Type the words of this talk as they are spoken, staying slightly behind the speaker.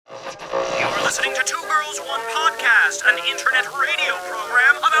listening to Two Girls, One Podcast, an internet radio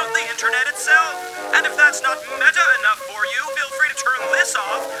program about the internet itself. And if that's not meta enough for you, feel free to turn this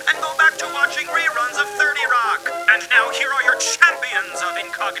off and go back to watching reruns of 30 Rock. And now here are your champions of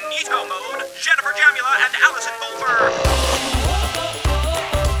incognito mode, Jennifer Jamula and Allison Goldberg.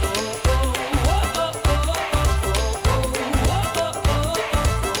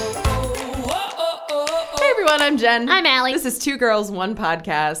 Everyone, I'm Jen. I'm Allie. This is Two Girls, One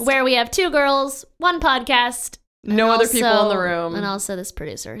Podcast. Where we have two girls, one podcast. No other people in the room. And also this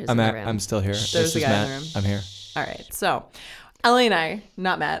producer who's in the room. I'm still here. There's This the is guy in Matt. the room. I'm here. All right, so Ellie and I,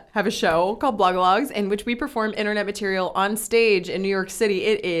 not Matt, have a show called Blogalogs in which we perform internet material on stage in New York City.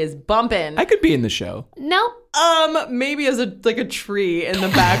 It is bumping. I could be in the show. Nope. Maybe as a tree in the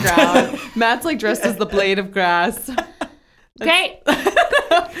background. Matt's like dressed as the blade of grass. Great.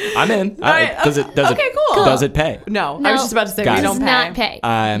 I'm in. Right, Does it okay, cool. Does it pay? No, I No. was just about to say Got we it. don't Does pay. not pay.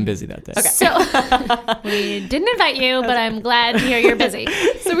 I'm busy that day. Okay. So we didn't invite you, but I'm glad to hear you're busy.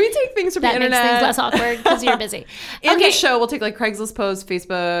 So we take things from That the makes internet. things less awkward because you're busy. In Okay. the show, we'll take like Craigslist posts,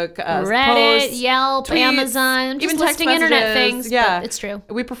 Facebook, Reddit, posts, Yelp, tweets, Amazon, just even text listing internet messages. things. Yeah, But it's true.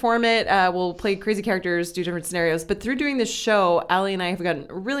 We perform it. We'll play crazy characters, do different scenarios. But through doing this show, Allie and I have gotten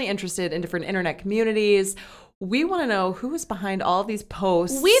really interested in different internet communities. We want to know who is behind all of these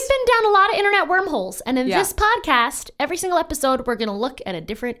posts. We've been down a lot of internet wormholes. And in Yeah. this podcast, every single episode, we're going to look at a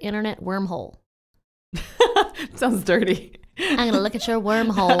different internet wormhole. Sounds dirty. I'm going to look at your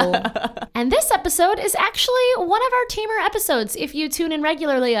wormhole. And this episode is actually one of our Teamer episodes. If you tune in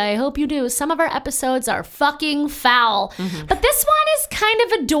regularly, I hope you do. Some of our episodes are fucking foul. But this one is kind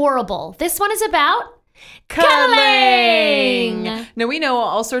of adorable. This one is about cuddling. Now, we know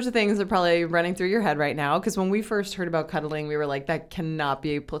all sorts of things are probably running through your head right now because when we first heard about cuddling, we were like, that cannot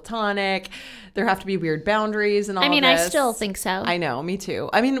be platonic. There have to be weird boundaries and all I mean, this. I still think so. I know, me too.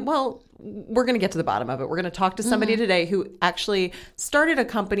 I mean, well, we're going to get to the bottom of it. We're going to talk to somebody today who actually started a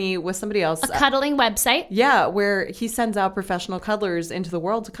company with somebody else. A cuddling website Yeah, where he sends out professional cuddlers into the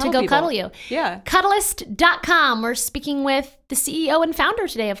world to cuddle to go people. cuddle you. Yeah, Cuddlist.com. We're speaking with the CEO and founder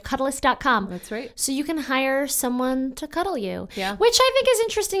today of Cuddlist.com. that's right. So you can hire someone to cuddle you. Yeah. Which I think is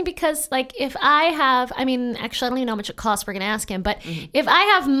interesting because, like, if I have, I mean, actually, I don't even know how much it costs. We're going to ask him. But if I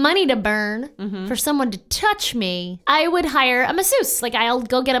have money to burn for someone to touch me, I would hire a masseuse. Like, I'll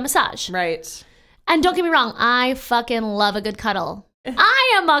go get a massage. Right. And don't get me wrong, I fucking love a good cuddle.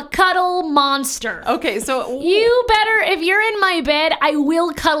 I am a cuddle monster. Okay, so You better, if you're in my bed, I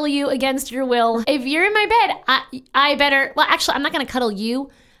will cuddle you against your will. If you're in my bed, I better, well, actually, I'm not going to cuddle you.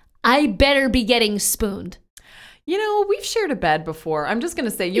 I better be getting spooned. you know, we've shared a bed before. I'm just going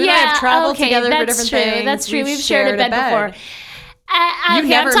to say, you and I have traveled together for different things. That's true. We've shared a bed before. Okay,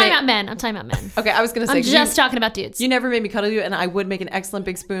 never I'm talking made- about men. I'm talking about men. Okay, I was going to say, I'm just talking about dudes. you never made me cuddle you, and I would make an excellent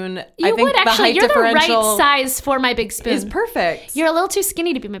big spoon. I You think would the actually. height You're the right differential size for my big spoon. is perfect. You're a little too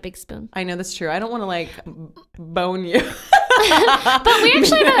skinny to be my big spoon. I know that's true. I don't want to like bone you. But we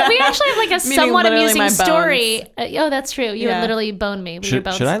actually have like a somewhat literally amusing my story. Oh, that's true. You Yeah. would literally bone me with your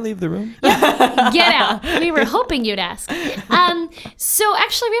bones. Should I leave the room? Get out. We were hoping you'd ask. So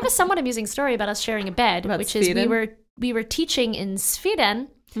actually, we have a somewhat amusing story about us sharing a bed, About which is Sweden? we were teaching in Sweden.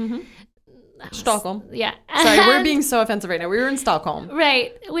 Stockholm. Yeah. Sorry, we're being so offensive right now. We were in Stockholm.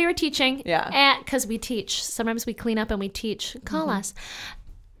 Right. We were teaching. Yeah. Because we teach. Sometimes we clean up and we teach. Call us.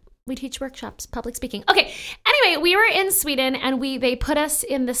 We teach workshops, public speaking. Okay. Anyway, we were in Sweden and they put us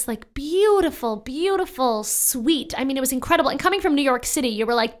in this like beautiful, beautiful suite. I mean, it was incredible. And coming from New York City, you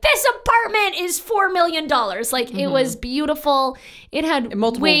were like, this apartment is $4 million. Like it was beautiful. It had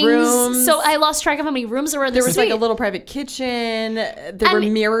Multiple wings. rooms. So I lost track of how many rooms there were in the There was like suite. a little private kitchen. There were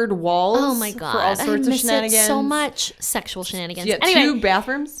mirrored walls. Oh my God. For all sorts I of miss shenanigans. it so much. Sexual shenanigans. Yeah, Anyway. 2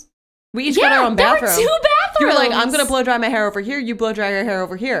 bathrooms. We each got our own bathroom. There were 2 bathrooms. You were like, I'm going to blow dry my hair over here. You blow dry your hair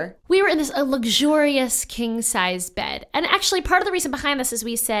over here. We were in a luxurious king-size bed. And actually, part of the reason behind this is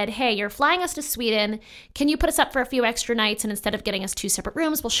we said, hey, you're flying us to Sweden. Can you put us up for a few extra nights? And instead of getting us 2 separate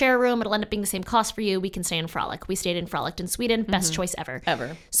rooms, we'll share a room. It'll end up being the same cost for you. We can stay in Frolic. We stayed in Frolic in Sweden. Best choice ever.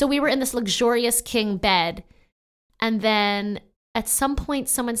 Ever. So we were in this luxurious king bed. And then at some point,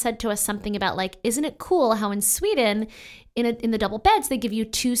 someone said to us something about like, isn't it cool how in Sweden, in the double beds, they give you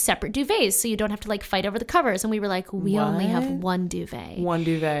 2 separate duvets so you don't have to like fight over the covers. And we were like, we only have What? 1 duvet. One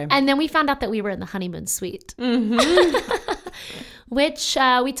duvet. And then we found out that we were in the honeymoon suite, which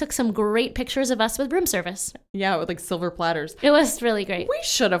we took some great pictures of us with room service. Yeah, with like silver platters. It was really great. We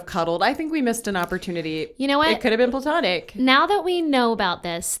should have cuddled. I think we missed an opportunity. You know what? It could have been platonic. Now that we know about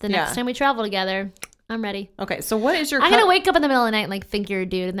this, the Yeah. next time we travel together, I'm ready. Okay, so what is your I'm going to wake up in the middle of the night and like think you're a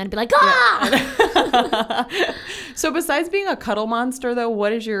dude and then be like, ah! So besides being a cuddle monster, though,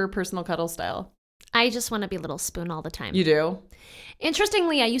 what is your personal cuddle style? I just want to be little spoon all the time. You do?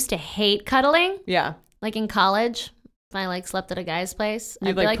 Interestingly, I used to hate cuddling. Yeah. Like in college, if I like slept at a guy's place, You'd,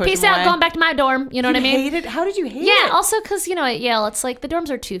 I'd be like, like, push peace him out, away? going back to my dorm. You know what I mean? Hate it? How did you hate it? Yeah, also because, you know, at Yale, it's like the dorms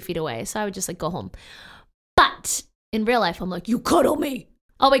are 2 feet away. So I would just like go home. But in real life, I'm like, you cuddle me.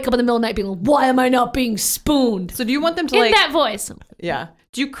 I'll wake up in the middle of the night being like, why am I not being spooned? So do you want them to In like... that voice. Yeah.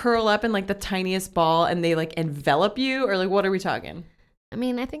 Do you curl up in like the tiniest ball and they like envelop you? Or like what are we talking? I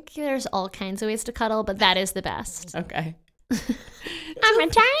mean, I think there's all kinds of ways to cuddle, but that is the best. Okay. I'm a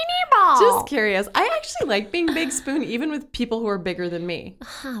tiny ball. Just curious. I actually like being big spoon even with people who are bigger than me.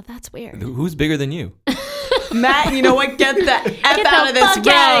 Huh, that's weird. Who's bigger than you? Matt, you know what? Get the F Get out the of this fuck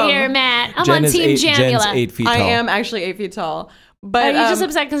out of room. here, Matt. I'm Jen on is Team Jen's Jamula. 8 feet tall. I am actually 8 feet tall. But Are you just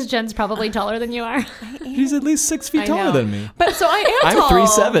upset because Jen's probably taller than you are? He's at least 6 feet I taller know. than me. But so I am I'm tall.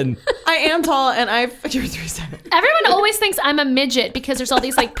 3'7". I am tall and you're 3'7". Everyone always thinks I'm a midget because there's all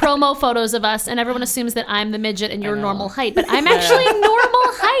these like promo photos of us and everyone assumes that I'm the midget and you're know. normal height. But I'm actually normal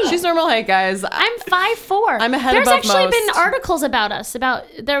height. She's normal height, guys. I'm 5'4". I'm a head There's above actually most. been articles about us.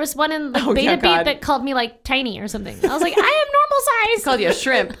 There was one in like, Oh, Beta yeah, Beat God. that called me like tiny or something. I was like, I am normal size. Called you a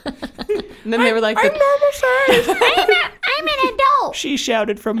shrimp. And then they were like, I'm normal size. I'm an adult. She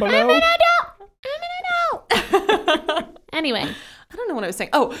shouted from I'm below. an adult. Anyway, I don't know what I was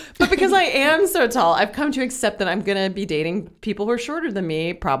saying. Oh, but because I am so tall, I've come to accept that I'm going to be dating people who are shorter than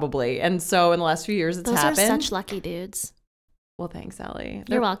me, probably. And so in the last few years, it's those happened. are such lucky dudes. Well, thanks, Allie.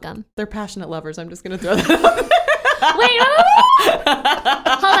 You're welcome. They're passionate lovers. I'm just going to throw that out there. Wait, hold on.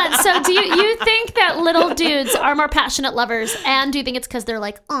 So do you think that little dudes are more passionate lovers? And do you think it's because they're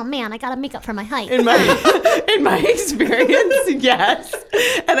like, oh man, I got to make up for my height? In my experience, yes.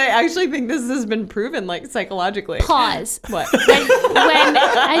 And I actually think this has been proven, like, psychologically. Pause. What? When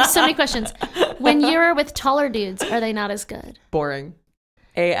I have so many questions. When you're with taller dudes, are they not as good? Boring.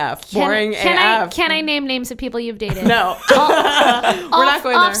 AF. Boring can AF. Can I name names of people you've dated? No. We're not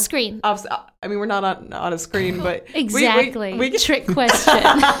going off there. screen. I mean, we're not on a screen, but Exactly. We can, Trick question.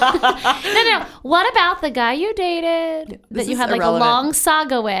 No. What about the guy you dated This that you is had like irrelevant. a long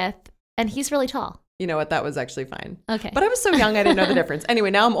saga with, and he's really tall? You know what? That was actually fine. Okay. But I was so young, I didn't know the difference.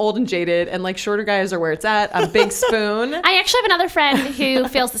 Anyway, now I'm old and jaded, and like shorter guys are where it's at. I'm big spoon. I actually have another friend who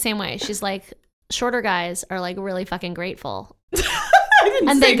feels the same way. She's like, shorter guys are like really fucking grateful.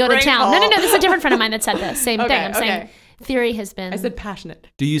 And they go to town. No, this is a different friend of mine that said this. Same thing. I'm saying theory has been. I said passionate.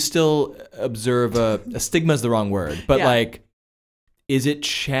 Do you still observe a stigma is the wrong word, but Yeah. like, is it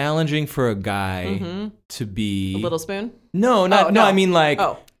challenging for a guy to be A little spoon? No, no. I mean like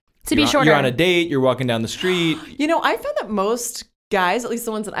Oh. to be you're shorter. You're on a date. You're walking down the street. You know, I found that most guys, at least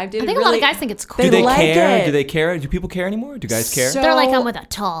the ones that I've dated, I think really, a lot of guys think it's cool. Do they like care? it. Do they care? Do people care anymore? Do guys care? So- They're like, I'm with a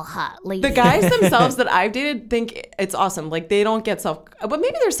tall, hot lady. The guys themselves that I've dated think it's awesome. Like they don't get but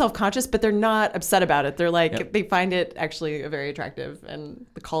maybe they're self-conscious, but they're not upset about it. They're like, Yep. they find it actually very attractive and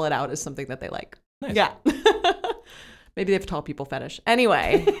they call it out as something that they like. Nice. Yeah. Maybe they have tall people fetish.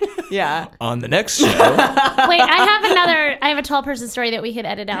 Anyway, yeah. On the next show, Wait, I have a tall person story that we could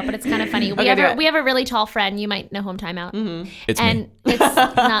edit out, but it's kind of funny. Okay, do it. We have a really tall friend. You might know who I'm talking about. it's And me. it's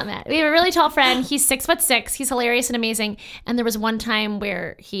not Matt. We have a really tall friend. He's 6'6". He's hilarious and amazing. And there was one time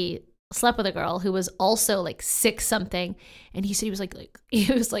where he slept with a girl who was also like 6 something, and he said he was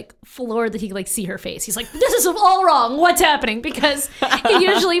like floored that he could like see her face. He's like, this is all wrong. What's happening? Because he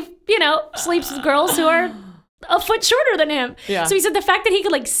usually sleeps with girls who are a foot shorter than him. Yeah. So he said the fact that he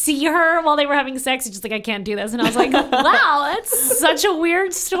could like see her while they were having sex, he's just like, I can't do this. And I was like, wow, that's such a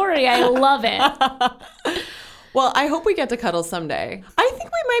weird story. I love it. Well, I hope we get to cuddle someday. I think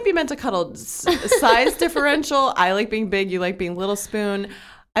we might be meant to cuddle. Size differential. I like being big. You like being little spoon.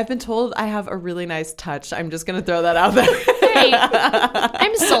 I've been told I have a really nice touch. I'm just going to throw that out there. Hey,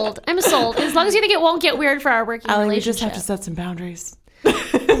 I'm sold. As long as you think it won't get weird for our working Allie, we relationship. just have to set some boundaries.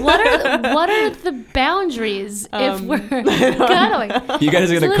 What are the boundaries if we're cuddling? You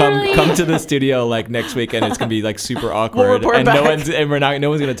guys are gonna Literally- come to the studio like next week, and it's gonna be like super awkward, report and back. no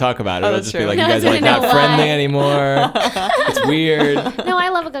one's gonna talk about it. Oh, It'll that's just true. be like No you guys one's are like gonna not know friendly why. anymore. It's weird. No, I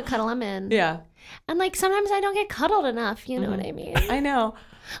love a good cuddle. I'm in. Yeah, And like sometimes I don't get cuddled enough. You know what I mean? I know.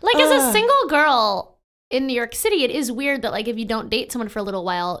 Like as a single girl in New York City, it is weird that like if you don't date someone for a little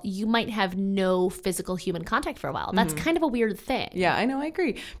while, you might have no physical human contact for a while. That's kind of a weird thing. Yeah, I know. I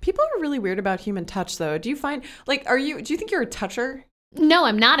agree. People are really weird about human touch, though. Do you find do you think you're a toucher? No,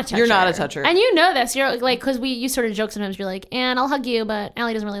 I'm not a toucher. You're not a toucher. And you know this. You're like, because you sort of joke sometimes. You're like, and I'll hug you, but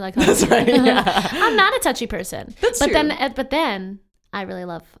Allie doesn't really like hugs. That's right. Yeah. I'm not a touchy person. That's but true. But then I really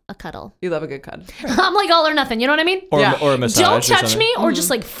love a cuddle. You love a good cuddle. I'm like all or nothing. You know what I mean? Or, Yeah. or a massage. Don't or touch something. me, or just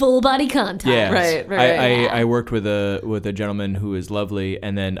like full body contact. Yeah, Right. I worked with a gentleman who is lovely,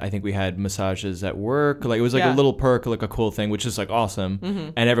 and then I think we had massages at work. Like it was like Yeah. a little perk, like a cool thing, which is like awesome.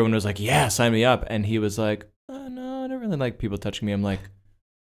 And everyone was like, "Yeah, sign me up." And he was like, "No, I don't really like people touching me." I'm like,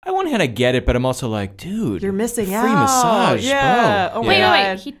 I one hand I get it, but I'm also like, dude, You're missing free out. massage, Yeah. bro. Oh my Wait, God.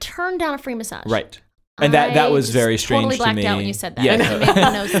 wait. He turned down a free massage. Right. And that was I very just strange totally to blacked me. out when you said that. Yeah. It made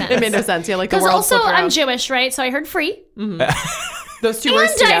no sense. It made no sense. Yeah, like the Because world also flipped I'm around. Jewish, right? So I heard free. Those two And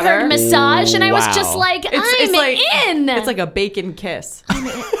words I together. heard massage, and I was just Wow. like, It's I'm like- in. It's like a bacon kiss.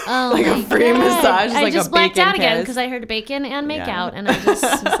 Oh like a my free God. massage is I like a just blacked bacon out again kiss. because I heard bacon and make Yeah. out, and I just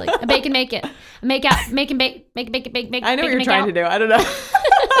was like, bacon, make it, make out, make and bake, make, I know what you're trying to do. I don't know.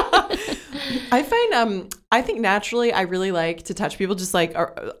 I find I think naturally I really like to touch people just like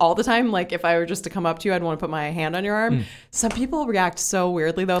all the time. Like if I were just to come up to you, I'd want to put my hand on your arm. Some people react so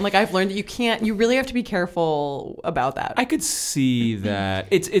weirdly though, and like I've learned that you really have to be careful about that. I could see that.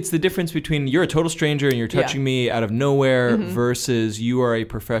 It's the difference between you're a total stranger and you're touching me out of nowhere versus you are a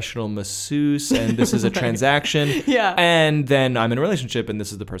professional masseuse and this is a transaction. Yeah. And then I'm in a relationship and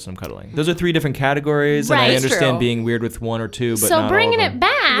this is the person I'm cuddling. Those are three different categories, and Right. I That's understand true. being weird with one or two, but So not bringing all of it them.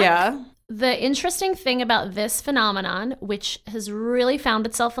 back, Yeah. the interesting thing about this phenomenon, which has really found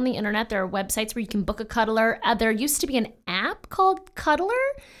itself on the internet, there are websites where you can book a cuddler. There used to be an app called Cuddler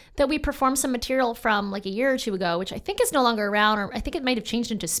that we performed some material from like a year or two ago, which I think is no longer around, or I think it might have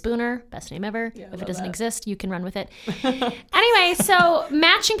changed into Spooner. Best name ever. If it doesn't exist, you can run with it. Anyway, so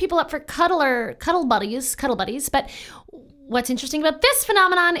matching people up for cuddle buddies. But what's interesting about this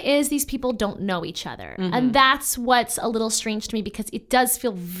phenomenon is these people don't know each other. And that's what's a little strange to me because it does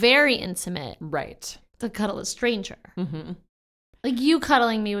feel very intimate Right. to cuddle a stranger. Like you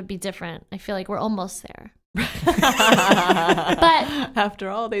cuddling me would be different. I feel like we're almost there. But After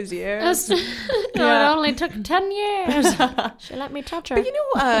all these years. it only took 10 years. She let me touch her. But you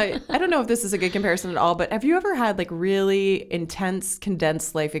know, I don't know if this is a good comparison at all, but have you ever had like really intense,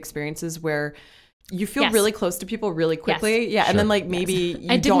 condensed life experiences where you feel Yes. really close to people really quickly? Yes. Yeah, and then like maybe you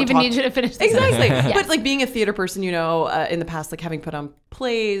I didn't don't even talk- need you to finish this. Exactly. Yes. But like being a theater person, you know, in the past, like having put on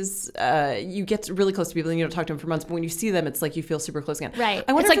plays, you get really close to people and you don't talk to them for months. But when you see them, it's like you feel super close again. Right.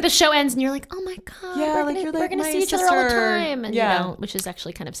 I wonder It's like if the show ends and you're like, oh my God, Yeah, we're like gonna, you're we're like gonna my see each other all the sister. time. And Yeah. you don't, which is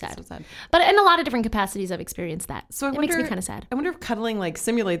actually kind of sad. So sad. But in a lot of different capacities, I've experienced that. So I it wonder, makes me kind of sad. I wonder if cuddling like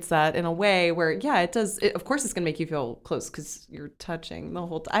simulates that in a way where, yeah, it does. Of course, it's going to make you feel close because you're touching the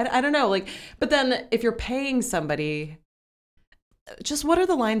whole time. I don't know. Like, but then if you're paying somebody, just what are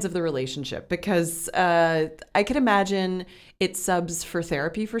the lines of the relationship? Because I could imagine it subs for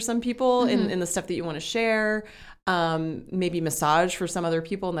therapy for some people in the stuff that you want to share. Maybe massage for some other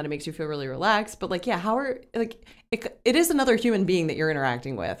people, and then it makes you feel really relaxed. But like, yeah, it is another human being that you're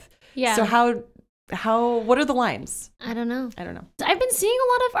interacting with. Yeah. So what are the lines? I don't know. I don't know. I've been seeing a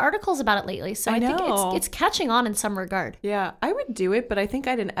lot of articles about it lately, so I I think know. it's catching on in some regard. Yeah, I would do it, but I think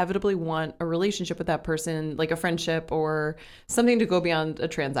I'd inevitably want a relationship with that person, like a friendship or something to go beyond a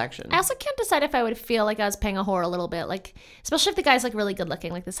transaction. I also can't decide if I would feel like I was paying a whore a little bit, like especially if the guy's like really good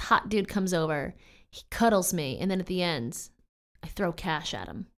looking, like this hot dude comes over, he cuddles me, and then at the end, I throw cash at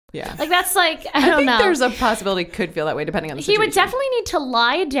him. Yeah. Like that's like I I don't think know. there's a possibility it could feel that way depending on the He situation. would definitely need to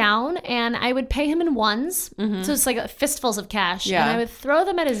lie down, and I would pay him in ones. So it's like fistfuls of cash, Yeah. and I would throw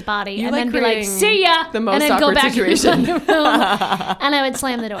them at his body, You and like then be like, creating "See ya," the most and then go awkward back situation. into the room, and I would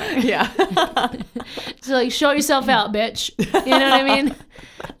slam the door. Yeah. So like, show yourself out, bitch. You know what I mean?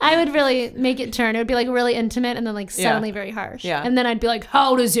 I would really make it turn. It would be like really intimate, and then like suddenly very harsh. Yeah. And then I'd be like,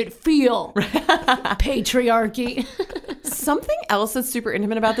 "How does it feel?" Patriarchy. Something else that's super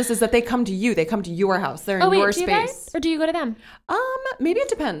intimate about this is that they come to you. They come to your house. They're in Oh wait, your do you space. guys, or do you go to them? Maybe it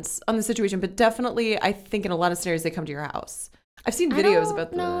depends on the situation, but definitely I think in a lot of scenarios they come to your house. I've seen I videos don't about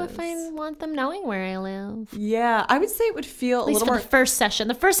this. know if I want them knowing where I live. Yeah, I would say it would feel At a least little for more the first session.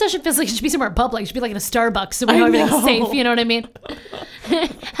 The first session feels like it should be somewhere public. It should be like in a Starbucks, so we I know everything's know. safe. You know what I mean? I'm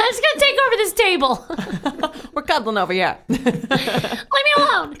just gonna take over this table. We're cuddling over here. Leave me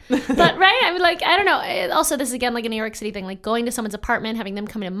alone. But right, I mean, like I don't know. Also, this is again like a New York City thing. Like going to someone's apartment, having them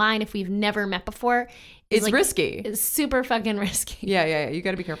come into mine if we've never met before. is, It's like, risky. It's super fucking risky. Yeah. You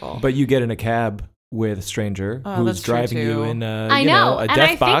got to be careful. But you get in a cab with a stranger Oh, who's that's true, driving you too. in I a know, a and death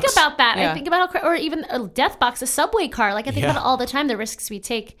I box. think about that. Yeah. I think about or even a death box, a subway car. Like I think Yeah. about it all the time. The risks we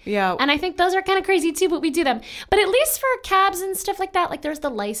take. Yeah. and I think those are kind of crazy too, but we do them. But at least for cabs and stuff like that, like there's the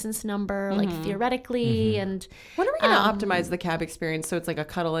license number, like theoretically, and when are we going to optimize the cab experience so it's like a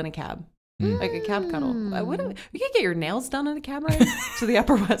cuddle in a cab? Like a cab cuddle. You could get your nails done in a cab ride to the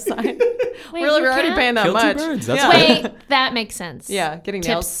Upper West Side. We're you already can? paying that Kill two much. birds, that's yeah. right. Wait, that makes sense. Yeah, getting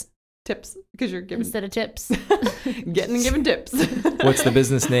nails. Tips Tips. Because you're giving, instead of tips. getting and giving tips. What's the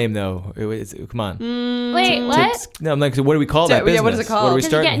business name though? Come on. Wait, what? Tips. No, I'm like, so what do we call that Yeah, business? what is it called? What are we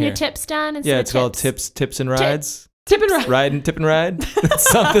Because you're starting getting here? your tips done instead Yeah, of it's called tips and rides. Tip and ride. Tip and ride.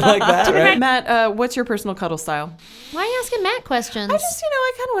 Something like that, right? Matt, what's your personal cuddle style? Why are you asking Matt questions? I just,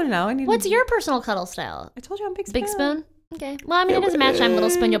 I kind of want to know. What's your personal cuddle style? I told you I'm big spoon. Big spoon? Okay. Well, I mean, it doesn't match. I'm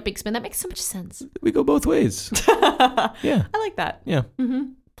little spoon, you're big spoon. That makes so much sense. We go both ways. Yeah. I like that. Yeah.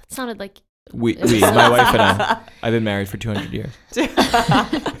 That sounded like We, my wife and I. I've been married for 200 years.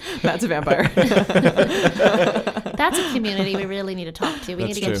 Matt's a vampire. that's a community we really need to talk to. We need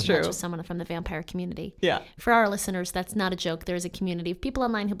That's to get in true. touch with someone from the vampire community. Yeah. For our listeners, that's not a joke. There is a community of people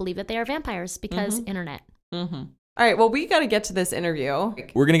online who believe that they are vampires because internet. All right. Well, we got to get to this interview.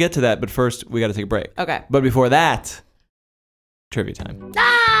 We're going to get to that, but first we got to take a break. Okay. But before that, trivia time.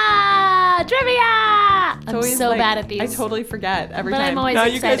 Ah, trivia! I'm always so like- bad at these. I totally forget every But time. I'm always No,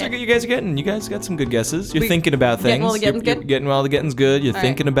 you excited. guys got some good guesses. You're We- thinking about getting things. while the getting's You're good? getting while the getting's good. You're All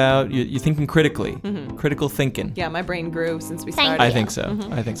thinking about. You're thinking critically. Critical thinking. Yeah, my brain grew since we Thank started. I you. think so.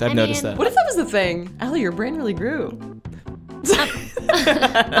 I think so. I've I noticed mean- that. What if that was the thing? Allie, your brain really grew.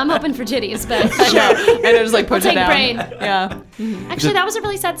 I'm hoping for titties, but And I just like put I'll it take down. brain. Yeah. Actually, that was a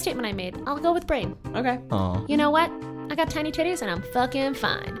really sad statement I made. I'll go with brain. Okay. Aw. You know what? I got tiny titties and I'm fucking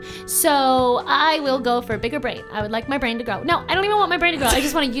fine. So I will go for a bigger brain. I would like my brain to grow. No, I don't even want my brain to grow. I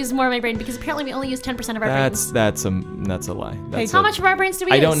just want to use more of my brain because apparently we only use 10% of our brains. That's a lie. That's How a- much of our brains do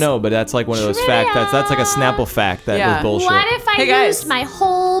we I use? don't know, but that's like one of those facts. That's like a Snapple fact that Yeah. was bullshit. What if I Hey, guys. used my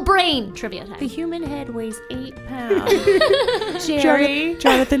whole brain? Trivia time. The human head weighs 8 pounds. Jerry.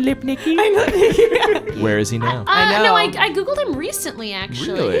 Jonathan Lipnicki. I know. Where is he now? I know. No, I Googled him recently,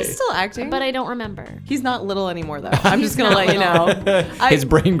 actually. Really? He's still acting. But I don't remember. He's not little anymore, though. I'm just going to let you know. His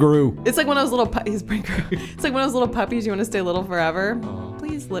brain grew. It's like one of those little his brain grew. It's like one of those little puppies you want to stay little forever.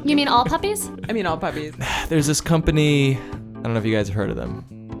 Please lip You mean all puppies? I mean all puppies. There's this company. I don't know if you guys have heard of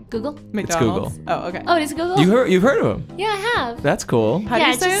them. Google? McDonald's. Google. Oh, okay. Oh, it is Google? You've heard of them? Yeah, I have. That's cool. How do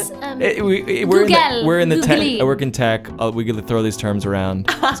you say just, it? We're in the tech. Googly. I work in tech. We get to throw these terms around.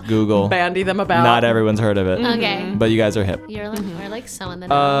 It's Google. Bandy them about. Not everyone's heard of it. Okay. But you guys are hip. You're like so in the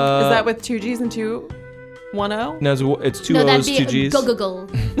know. Is that with 2 G's and 2 1 O? No, it's two No, that'd O's, be two G's. Google.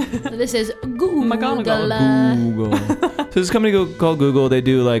 This is Google. McGonagall. Google. So this company called Google. They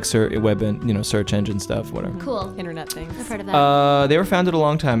do like web and search engine stuff, whatever. Cool. Internet things. I've heard of that. They were founded a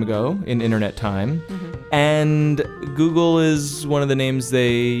long time ago in internet time, and Google is one of the names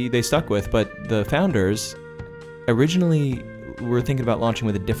they stuck with. But the founders originally were thinking about launching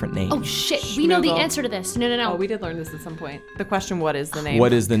with a different name. Oh shit, we know the Schnoogle. answer to this. No. Oh, we did learn this at some point. The question, what is the name?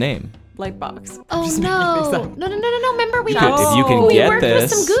 What is the name? Lightbox. Oh Just no. making things up. No. Remember we You got could- if you can we get worked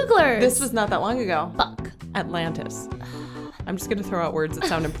this- with some Googlers. This was not that long ago. fuck. Atlantis. I'm just going to throw out words that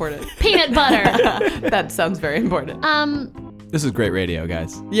sound important. Peanut butter. That sounds very important. This is great radio,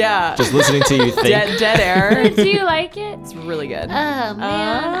 guys. Yeah. Just listening to you think. dead air. Do you like it? It's really good. Oh man,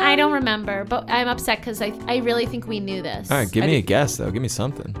 I don't remember, but I'm upset because I really think we knew this. All right, give me a guess though. Give me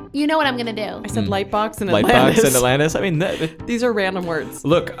something. You know what I'm gonna do? I said Lightbox and Lightbox Atlantis. and Atlantis. I mean, These are random words.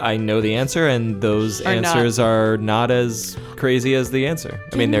 look, I know the answer, and those Are not. answers are not as crazy as the answer.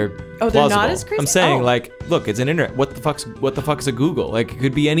 I mean, they're Oh, they're not plausible. as crazy? I'm saying, Oh. like, look, it's an internet. What the fuck is a Google? Like, it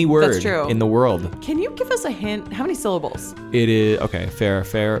could be any word That's true. in the world. Can you give us a hint? How many syllables? It is okay. Fair.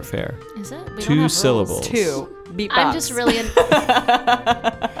 Is it? We don't have 2 rules. syllables. 2. Beatbox. I'm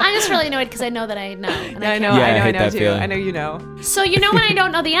just really annoyed because I know that I know. And I know, Yeah, I I hate know that too. feeling. I know you know. So you know when I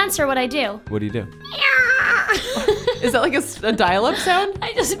don't know the answer, what I do? What do you do? Is that like a dial-up sound?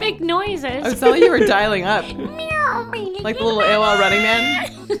 I just make noises. Oh, it sounded like you were dialing up. Like the little AOL Running Man?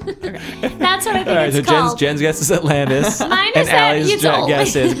 That's what I think All right, it's so called. Jen's guess is Atlantis, Mine and is that Allie's it's only-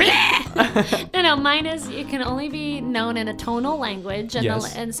 guess is. No, mine is it can only be known in a tonal language, and,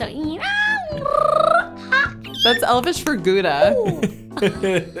 Yes. and so That's Elvish for Gouda.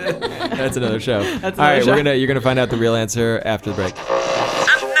 That's another show. That's All right, another show. you're gonna find out the real answer after the break. And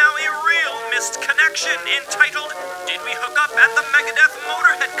now a real missed connection entitled Did We Hook Up at the Megadeth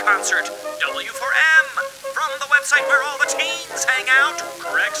Motorhead Concert? W4M. From the website where all the teens hang out,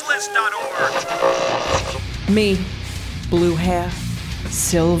 Craigslist.org. Me, blue hair,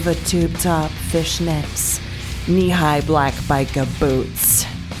 silver tube top fishnets, knee-high black biker boots.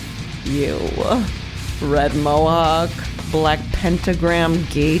 You, red mohawk, black pentagram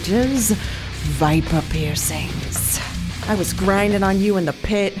gauges, viper piercings. I was grinding on you in the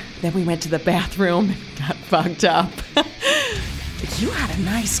pit, then we went to the bathroom and got fucked up. You had a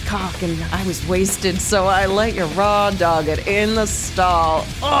nice cock and I was wasted, so I let you raw dog it in the stall.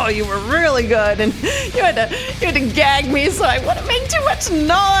 Oh, you were really good, and you had to gag me so I wouldn't make too much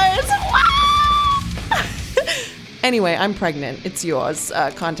noise. Anyway, I'm pregnant. It's yours.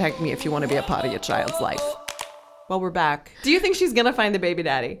 Contact me if you want to be a part of your child's life. Well, we're back. Do you think she's gonna find the baby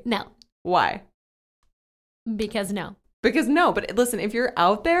daddy? No, Why? because no. Because no, but listen, if you're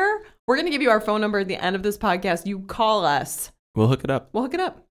out there, we're gonna give you our phone number at the end of this podcast. You call us. We'll hook it up. We'll hook it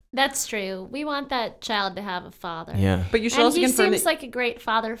up. That's true. We want that child to have a father. Yeah. But you should And also he confirm seems that. like a great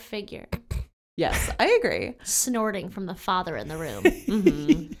father figure. Yes, I agree. Snorting from the father in the room.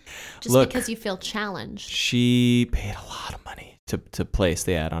 Just Look. because you feel challenged. She paid a lot of money to place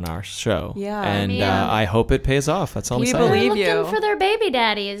the ad on our show. Yeah. And Man. I hope it pays off. That's all I'm Can you saying. believe They're looking you. for their baby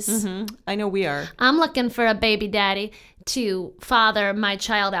daddies. I know we are. I'm looking for a baby daddy to father my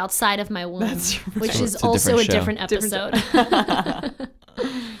child outside of my womb, which is It's a also a different different episode.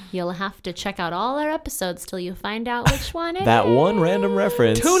 You'll have to check out all our episodes till you find out which one it is. That one random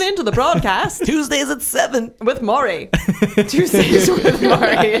reference. Tune into the broadcast Tuesdays at 7. with Maury. Tuesdays with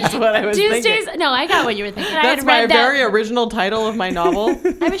Maury is what I was Tuesdays. thinking. No, I got what you were thinking. I That's had my read very that. original title of my novel.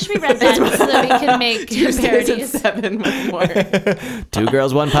 I wish we read that so that we could make Tuesdays at parodies. 7 with Maury. 2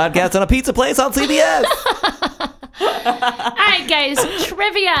 girls, 1 podcast on a pizza place on CBS. All right, guys,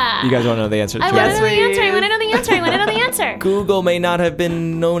 trivia. You guys want to know the answer? to I the want to know trivia? the answer. I want to know the answer. I want to know the answer. Google may not have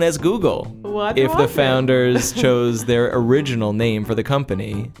been known as Google What if the was it? founders chose their original name for the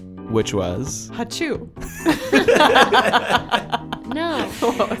company, which was. Hachu. No.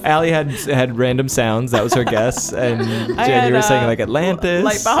 Allie had random sounds. That was her guess, and Jen, had, you were saying like Atlantis,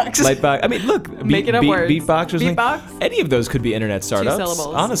 Lightbox. Lightbox. I mean, look, Making up words. Beatbox or something. Beatbox? Any of those could be internet startups.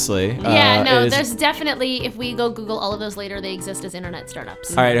 syllables. Honestly. Yeah, no, it is- there's definitely, if we go Google all of those later, they exist as internet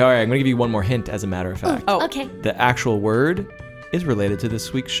startups. All right. I'm gonna give you one more hint. As a matter of fact, Oh. Okay. the actual word is related to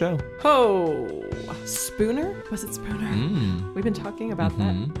this week's show. Oh. Spooner? Was it Spooner? Mm. We've been talking about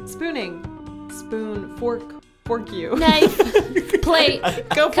that. Spooning. Spoon. Fork. Fork you. Knife, plate,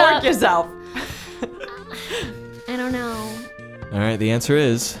 Go fork cup. yourself. I don't know. All right. The answer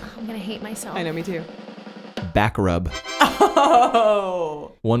is I'm going to hate myself. I know, me too. back rub.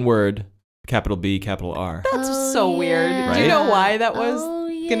 Oh. One word, capital B, capital R. That's Oh, so weird. yeah. Do you know why that was Oh,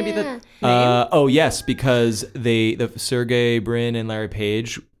 going to be the yeah. name? Oh yes, because the Sergey Brin and Larry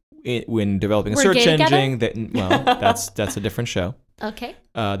Page, when developing a Were search gay together? engine, that's a different show. Okay.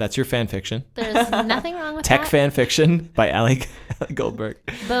 That's your fan fiction. There's nothing wrong with Tech that. fan fiction by Allie Goldberg.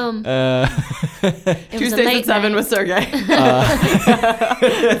 Boom. It It was a Tuesdays late at 7 night. with Sergey.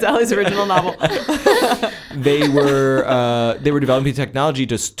 It's Allie's original novel. they were developing technology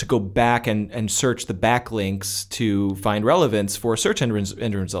to go back and search the backlinks to find relevance for search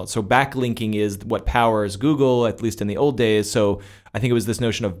engine results. So backlinking is what powers Google, at least in the old days. So I think it was this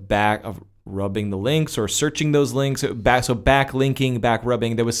notion of rubbing the links or searching those links. So backlinking, back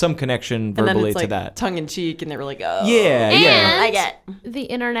rubbing. There was some connection And then verbally it's to like that. tongue in cheek, and they were like, oh. Yeah, yeah. And the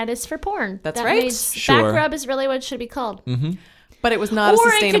internet is for porn. That's That right. means Sure. Back rub is really what it should be called. But it was not a Or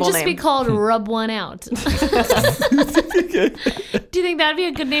it could sustainable just name. be called Rub One Out. Do you think that'd be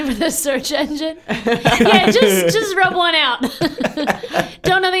a good name for the search engine? Yeah, just rub one out.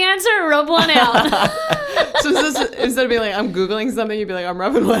 Don't know the answer? Rub one out. So is this, instead of being like, I'm Googling something, you'd be like, I'm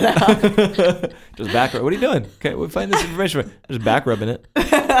rubbing one out. Just back rub. What are you doing? Okay, we'll find this information. I'm just back rubbing it.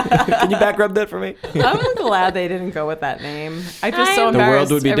 Can you back rub that for me? I'm glad they didn't go with that name. I feel so The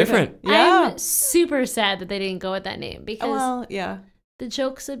embarrassed. world would be everything. different. Yeah. I'm super sad that they didn't go with that name because Well, yeah. the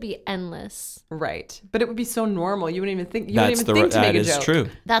jokes would be endless. Right. But it would be so normal. You wouldn't even think, you That's wouldn't even think to that make a is joke. true.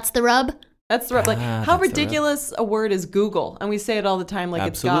 That's the rub. That's the rub. Like, Ah, how that's the rub. ridiculous a word is Google. And we say it all the time like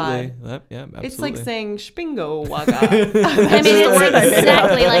Absolutely. it's God. Yeah, absolutely. It's like saying Spingo Waga. I mean, it's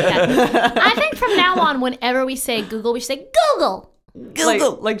exactly like that. I think from now on, whenever we say Google, we should say Google.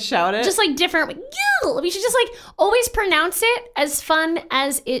 Like shout it. Just like different. Google. We should just like always pronounce it as fun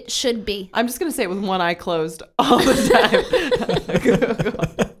as it should be. I'm just going to say it with one eye closed all the time.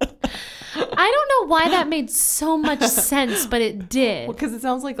 I don't know why that made so much sense, but it did. Because it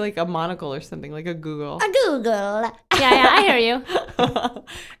sounds like a monocle or something, like a Google. A Google. Yeah, I hear you.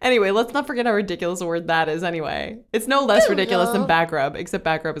 Anyway, let's not forget how ridiculous a word that is anyway. It's no less ridiculous than Google. back rub, except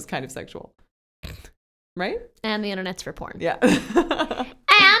back rub is kind of sexual. Right? And the internet's for porn. Yeah.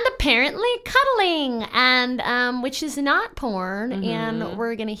 And apparently cuddling, and which is not porn, and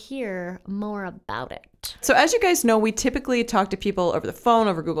we're gonna hear more about it. So as you guys know, we typically talk to people over the phone,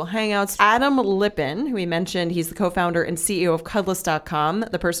 over Google Hangouts. Adam Lippin, who we mentioned, he's the co-founder and CEO of Cuddlist.com.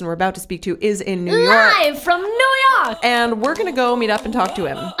 The person we're about to speak to is in New York. Live from New York. And we're going to go meet up and talk to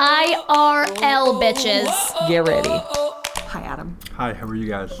him. IRL bitches. Get ready. Hi, Adam. Hi, how are you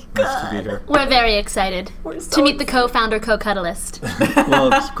guys? Nice to be here. We're very excited to meet the co-founder, co-cuddlist.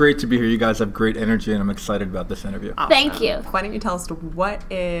 Well, it's great to be here. You guys have great energy, and I'm excited about this interview. Thank you. Why don't you tell us what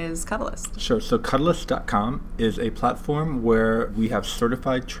is Cuddlist? Sure. So Cuddlist.com is a platform where we have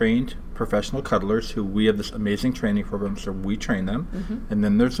certified, trained professional cuddlers who we have this amazing training program, so we train them. And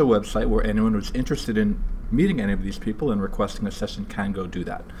then there's a website where anyone who's interested in meeting any of these people and requesting a session can go do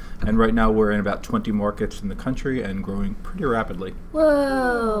that. And right now we're in about 20 markets in the country and growing pretty rapidly.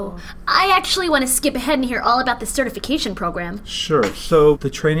 Whoa. I actually want to skip ahead and hear all about the certification program. Sure. So the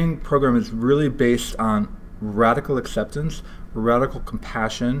training program is really based on radical acceptance, radical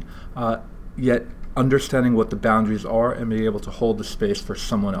compassion, yet understanding what the boundaries are and being able to hold the space for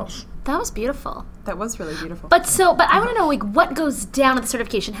someone else. That was beautiful. That was really beautiful. But I want to know, like, what goes down at the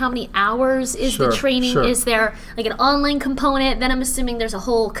certification? How many hours is the training? Sure. Is there like an online component? Then I'm assuming there's a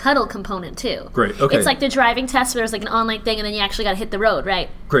whole cuddle component too. Great, okay. It's like the driving test where there's like an online thing and then you actually got to hit the road, right?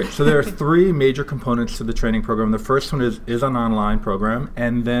 Great. So there are three major components to the training program. The first one is an online program,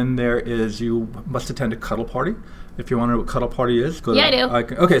 and then there is you must attend a cuddle party. If you want to know what cuddle party is, go to I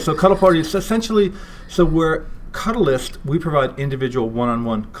do. Okay, so cuddle party is essentially, so we're Cuddlist, we provide individual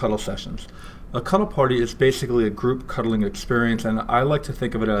one-on-one cuddle sessions. A cuddle party is basically a group cuddling experience, and I like to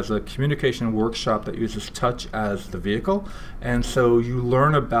think of it as a communication workshop that uses touch as the vehicle. And so you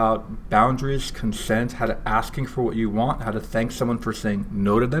learn about boundaries, consent, how to asking for what you want, how to thank someone for saying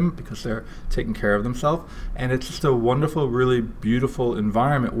no to them because they're taking care of themselves. And it's just a wonderful, really beautiful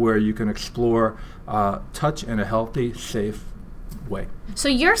environment where you can explore touch in a healthy, safe way. So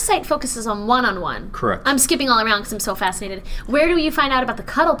your site focuses on one-on-one. Correct. I'm skipping all around because I'm so fascinated. Where do you find out about the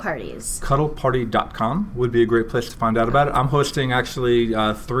cuddle parties? Cuddleparty.com would be a great place to find out about it. I'm hosting actually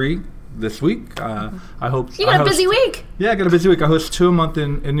 3 this week. I hope You got a busy week. Yeah, I got a busy week. I host 2 a month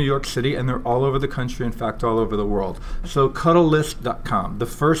in New York City, and they're all over the country, in fact, all over the world. So Cuddlist.com. The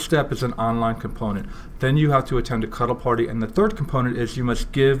first step is an online component. Then you have to attend a cuddle party, and the third component is you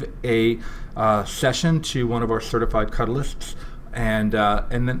must give a session to one of our certified cuddlists. And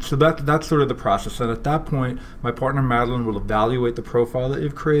then so that's sort of the process. And at that point, my partner Madeline will evaluate the profile that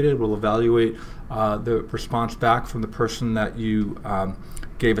you've created. Will evaluate the response back from the person that you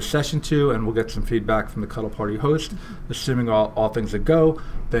gave a session to, and we'll get some feedback from the cuddle party host. Assuming all things that go,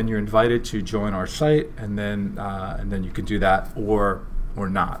 then you're invited to join our site, and then you can do that or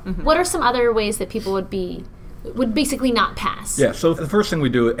not. What are some other ways that people would basically not pass? Yeah, so the first thing we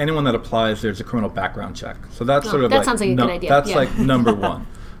do, anyone that applies, there's a criminal background check. So that's sort of that sounds like a good idea. That's Yeah. like number one.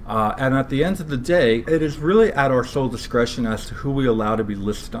 And at the end of the day, it is really at our sole discretion as to who we allow to be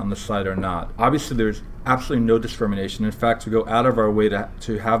listed on the site or not. Obviously, there's absolutely no discrimination. In fact, we go out of our way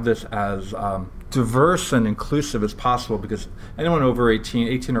to have this as diverse and inclusive as possible, because anyone over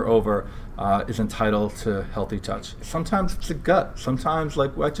 18 or over, is entitled to healthy touch. Sometimes it's a gut. Sometimes,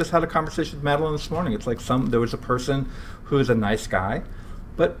 like I just had a conversation with Madeline this morning. It's like there was a person who is a nice guy,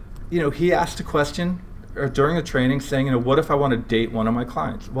 but he asked a question during the training saying, what if I want to date one of my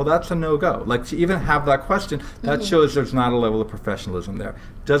clients? Well, that's a no-go. Like, to even have that question, that shows there's not a level of professionalism there.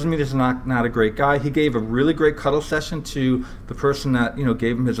 Doesn't mean he's not a great guy. He gave a really great cuddle session to the person that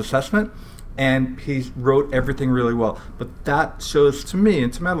gave him his assessment, and he wrote everything really well. But that shows to me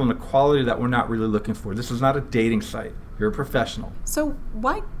and to Madeline a quality that we're not really looking for. This is not a dating site. You're a professional. So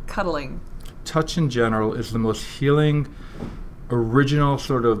why cuddling? Touch in general is the most healing, original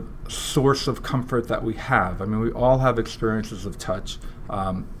sort of source of comfort that we have. I mean, we all have experiences of touch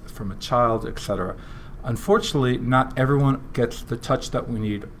from a child, etc. Unfortunately, not everyone gets the touch that we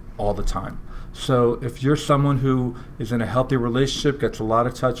need all the time. So if you're someone who is in a healthy relationship, gets a lot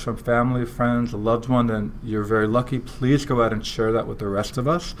of touch from family, friends, a loved one, then you're very lucky. Please go out and share that with the rest of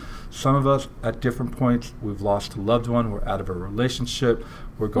us. Some of us, at different points, we've lost a loved one, we're out of a relationship,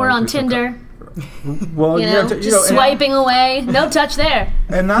 we're on Tinder. Well, just swiping away, no touch there.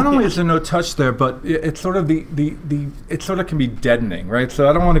 And not only is there no touch there, but it's sort of it sort of can be deadening, right? So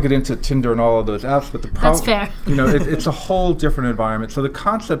I don't want to get into Tinder and all of those apps, but the problem, that's fair. It's a whole different environment. So the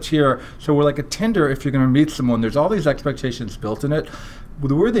concept here, so we're like a Tinder. If you're going to meet someone, there's all these expectations built in it.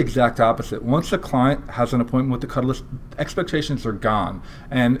 We're the exact opposite. Once a client has an appointment with the cuddlist, expectations are gone.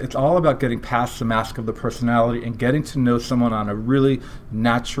 And it's all about getting past the mask of the personality and getting to know someone on a really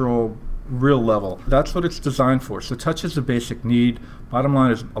natural, real level. That's what it's designed for. So touch is a basic need. Bottom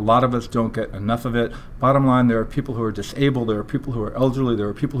line is a lot of us don't get enough of it. Bottom line, there are people who are disabled, there are people who are elderly, there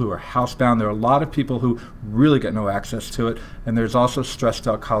are people who are housebound, there are a lot of people who really get no access to it, and there's also stressed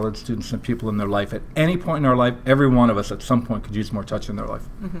out college students and people in their life. At any point in our life, every one of us at some point could use more touch in their life.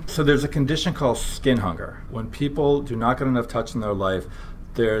 So there's a condition called skin hunger. When people do not get enough touch in their life,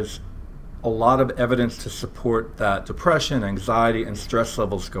 there's a lot of evidence to support that depression, anxiety, and stress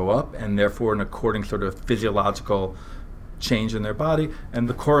levels go up, and therefore an according sort of physiological change in their body. And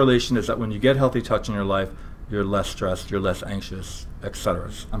the correlation is that when you get healthy touch in your life, you're less stressed, you're less anxious,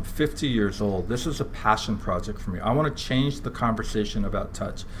 etc. I'm 50 years old. This is a passion project for me. I want to change the conversation about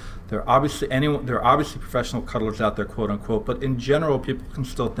touch. There are obviously professional cuddlers out there, quote unquote, but in general, people can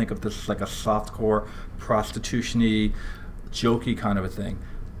still think of this as like a softcore, prostitution-y, jokey kind of a thing.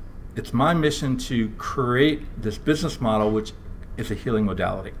 It's my mission to create this business model, which is a healing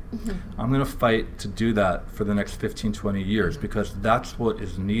modality. I'm going to fight to do that for the next 15, 20 years because that's what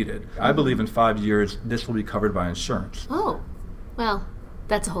is needed. I believe in 5 years, this will be covered by insurance. Oh, well,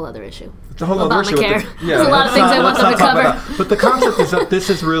 that's a whole other issue. It's a whole other issue. Obamacare. There's a lot of things I want them to cover. But the concept is that this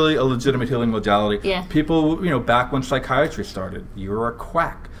is really a legitimate healing modality. Yeah. People, back when psychiatry started, you were a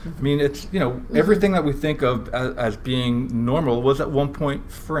quack. I mean, it's, everything that we think of as being normal was at one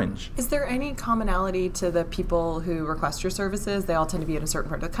point fringe. Is there any commonality to the people who request your services? They all tend to be in a certain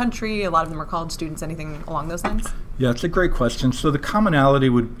part of the country. A lot of them are college students. Anything along those lines? Yeah, it's a great question. So the commonality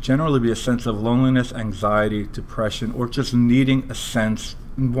would generally be a sense of loneliness, anxiety, depression, or just needing a sense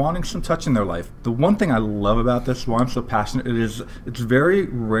and wanting some touch in their life. The one thing I love about this, why I'm so passionate, it's very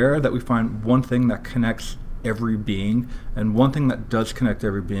rare that we find one thing that connects every being, and one thing that does connect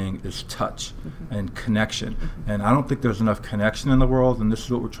every being is touch and connection. And I don't think there's enough connection in the world, and this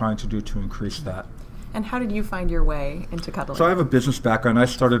is what we're trying to do to increase that. And how did you find your way into cuddling? So I have a business background. I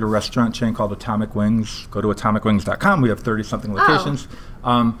started a restaurant chain called Atomic Wings. Go to atomicwings.com. We have 30-something locations.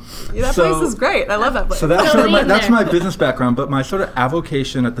 That place is great. I love that place. So that's my business background, but my sort of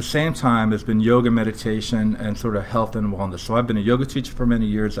avocation at the same time has been yoga, meditation, and sort of health and wellness. So I've been a yoga teacher for many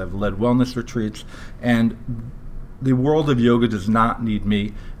years. I've led wellness retreats, and the world of yoga does not need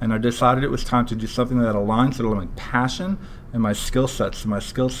me, and I decided it was time to do something that aligns with my passion and my skill set. So my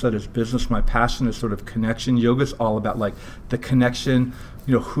skill set is business, my passion is sort of connection. Yoga is all about like the connection,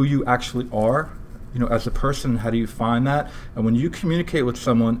 who you actually are, as a person, how do you find that? And when you communicate with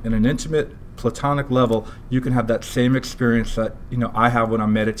someone in an intimate, platonic level, you can have that same experience that, I have when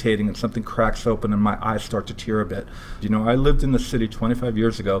I'm meditating and something cracks open and my eyes start to tear a bit. I lived in the city 25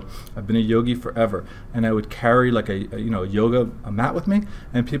 years ago. I've been a yogi forever, and I would carry like a yoga mat with me,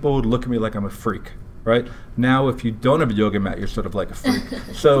 and people would look at me like I'm a freak. Right? Now, if you don't have a yoga mat, you're sort of like a freak.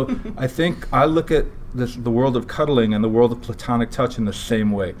 So I think I look at the world of cuddling and the world of platonic touch in the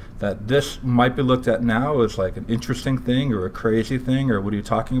same way, that this might be looked at now as like an interesting thing or a crazy thing or what are you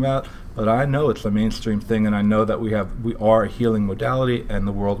talking about? But I know it's a mainstream thing, and I know that we are a healing modality, and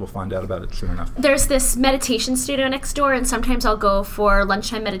the world will find out about it soon enough. There's this meditation studio next door, and sometimes I'll go for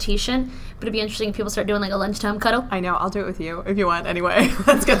lunchtime meditation, but it'd be interesting if people start doing like a lunchtime cuddle. I know, I'll do it with you if you want. Anyway,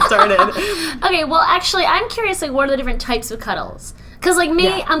 let's get started. Okay, well, actually, I'm curious, like, what are the different types of cuddles? Because, like, me,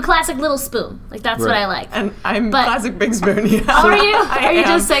 I'm classic little spoon. Like, that's what I like. And I'm classic big spoon. Yeah. Oh, are you? Are you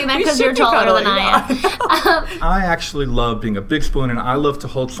just saying that because you're taller than I am? I actually love being a big spoon, and I love to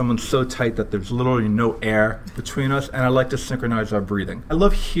hold someone so tight that there's literally no air between us, and I like to synchronize our breathing. I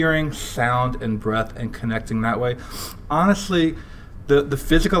love hearing sound and breath and connecting that way. Honestly, the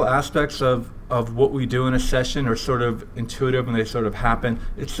physical aspects of what we do in a session are sort of intuitive and they sort of happen.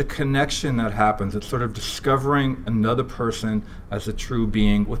 It's the connection that happens. It's sort of discovering another person as a true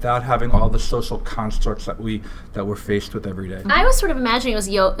being without having all the social constructs that we're faced with every day. I was sort of imagining it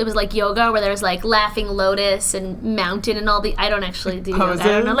was like yoga, where there's like laughing lotus and mountain and all the. I don't actually do yoga. I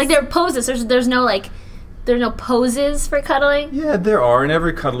don't know. Like there are poses. There's no poses for cuddling? Yeah, there are, and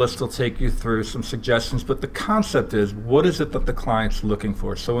every cuddlist will take you through some suggestions, but the concept is, what is it that the client's looking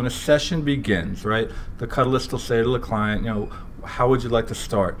for? So when a session begins, right, the cuddlist will say to the client, how would you like to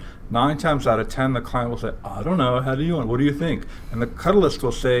start? 9 times out of 10, the client will say, I don't know, what do you think? And the cuddlist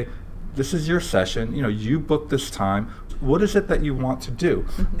will say, this is your session, you booked this time. What is it that you want to do?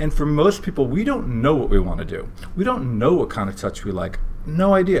 And for most people, we don't know what we want to do. We don't know what kind of touch we like.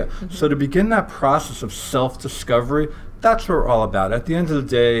 No idea. So to begin that process of self-discovery, that's what we're all about. At the end of the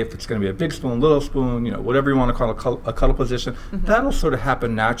day, if it's going to be a big spoon, little spoon, whatever you want to call a cuddle position, that'll sort of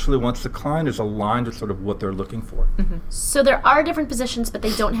happen naturally once the client is aligned with sort of what they're looking for. So there are different positions, but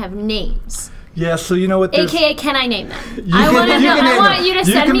they don't have names. Yeah, so you know what? AKA, can I name them? I want you to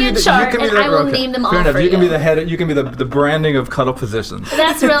send me a chart, and I will name them all for you. You can be the head. You can be the branding of cuddle positions.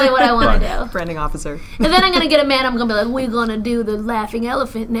 That's really what I want to do. Branding officer. And then I'm gonna get a man. I'm gonna be like, we're gonna do the laughing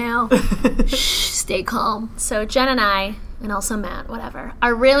elephant now. Shh, stay calm. So Jen and I, and also Matt, whatever,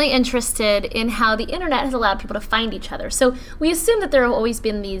 are really interested in how the internet has allowed people to find each other. So we assume that there have always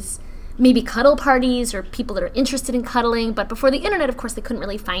been these maybe cuddle parties or people that are interested in cuddling, but before the internet, of course, they couldn't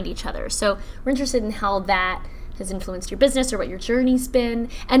really find each other. So we're interested in how that has influenced your business or what your journey's been.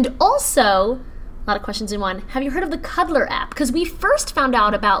 And also, a lot of questions in one. Have you heard of the Cuddler app? Because we first found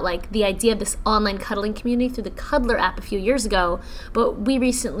out about like the idea of this online cuddling community through the Cuddler app a few years ago, but we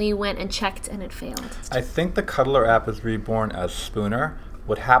recently went and checked and it failed. I think the Cuddler app was reborn as Spooner.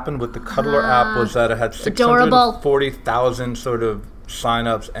 What happened with the Cuddler app was that it had 640,000 sort of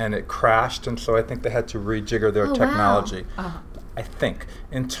signups and it crashed, and so I think they had to rejigger their technology. Wow. I think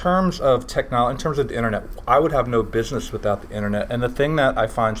in terms of technology, in terms of the internet, I would have no business without the internet. And the thing that I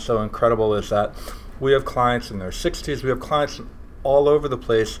find so incredible is that we have clients in their 60s, we have clients all over the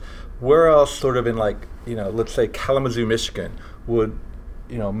place. Where else, sort of in like, let's say Kalamazoo, Michigan, would,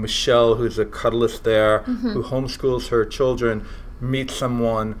 Michelle, who's a cuddlist there, who homeschools her children, meet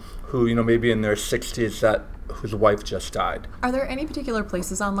someone who, maybe in their 60s whose wife just died. Are there any particular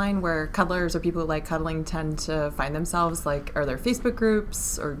places online where cuddlers or people who like cuddling tend to find themselves? Like, are there Facebook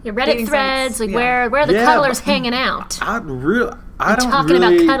groups or Reddit dating threads? sites? Like, where are the cuddlers hanging out? I don't talking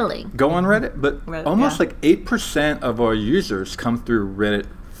about really cuddling. go on Reddit, but Reddit, almost yeah. like 8% of our users come through Reddit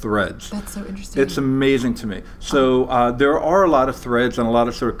threads. That's so interesting. It's amazing to me. So there are a lot of threads and a lot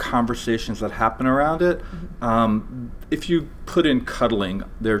of sort of conversations that happen around it. If you put in cuddling,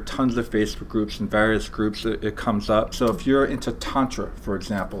 there are tons of Facebook groups and various groups that it comes up. So if you're into Tantra, for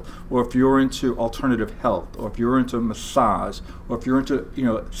example, or if you're into alternative health, or if you're into massage, or if you're into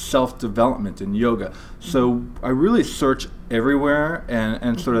self-development and yoga. So I really search everywhere,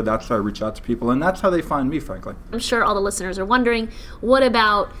 and sort of that's how I reach out to people, and that's how they find me, frankly. I'm sure all the listeners are wondering, what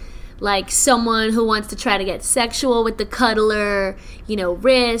about like someone who wants to try to get sexual with the cuddler,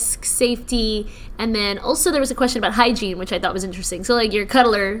 risk, safety, and then also there was a question about hygiene, which I thought was interesting. So like your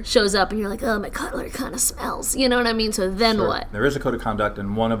cuddler shows up and you're like, oh, my cuddler kind of smells, you know what I mean? So then what? There is a code of conduct,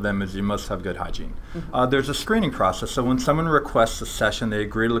 and one of them is you must have good hygiene. There's a screening process. So when someone requests a session, they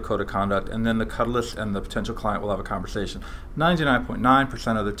agree to the code of conduct, and then the cuddlist and the potential client will have a conversation.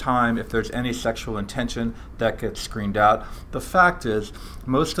 99.9% of the time, if there's any sexual intention, that gets screened out. The fact is,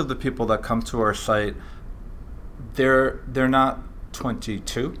 most of the people that come to our site, they're not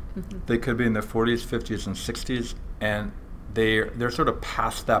 22. They could be in their 40s, 50s, and 60s, and they're sort of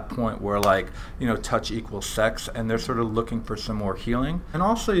past that point where touch equals sex, and they're sort of looking for some more healing. And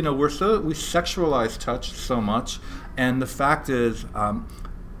also, we sexualize touch so much, and the fact is,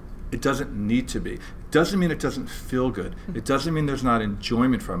 it doesn't need to be. It doesn't mean it doesn't feel good. It doesn't mean there's not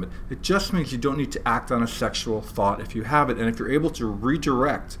enjoyment from it. It just means you don't need to act on a sexual thought if you have it, and if you're able to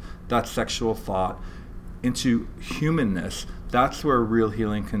redirect that sexual thought into humanness, that's where real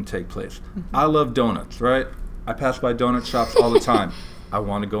healing can take place. I love donuts, right? I pass by donut shops all the time. I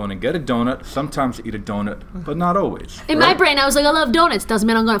want to go in and get a donut, sometimes eat a donut, but not always. In my brain, I was like, I love donuts. Doesn't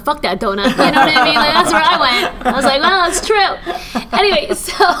mean I'm going to fuck that donut. You know what I mean? Like, that's where I went. I was like, well, it's true. Anyway,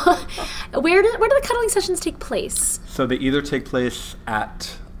 so where do the cuddling sessions take place? So they either take place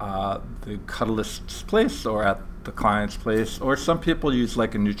at the cuddlist's place or at the client's place, or some people use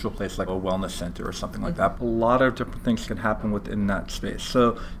like a neutral place like a wellness center or something like that. A lot of different things can happen within that space.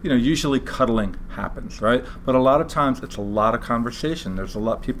 So, usually cuddling happens, right? But a lot of times it's a lot of conversation. There's a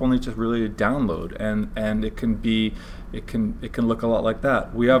lot people need to really download, and it can look a lot like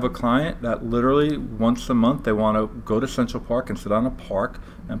that. We have a client that literally once a month they want to go to Central Park and sit on a park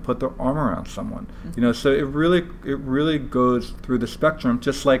and put their arm around someone. So it really goes through the spectrum.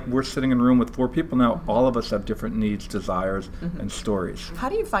 Just like we're sitting in a room with 4 people now, all of us have different needs, desires, and stories. How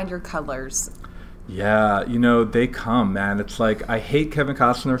do you find your cuddlers? Yeah, they come, man. It's like, I hate Kevin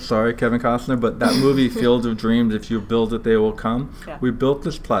Costner. Sorry, Kevin Costner, but that movie Field of Dreams, if you build it, they will come. Yeah. We built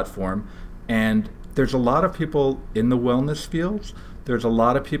this platform, and there's a lot of people in the wellness fields. There's a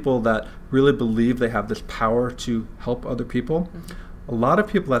lot of people that really believe they have this power to help other people. A lot of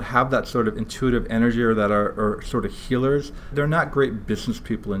people that have that sort of intuitive energy or that are sort of healers, they're not great business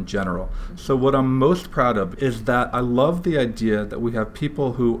people in general. So what I'm most proud of is that I love the idea that we have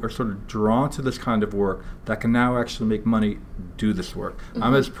people who are sort of drawn to this kind of work that can now actually make money do this work.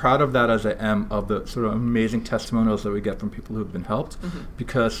 I'm as proud of that as I am of the sort of amazing testimonials that we get from people who've been helped,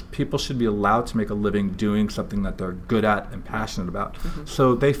 because people should be allowed to make a living doing something that they're good at and passionate about.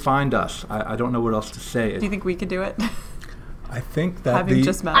 So they find us. I don't know what else to say. Do you think we could do it? I think that Having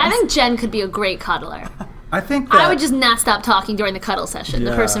just met us. I think Jen could be a great cuddler. I think that I would just not stop talking during the cuddle session.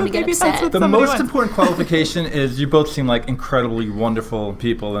 The person would get Maybe that's upset. what the somebody most wants. important qualification is you both seem like incredibly wonderful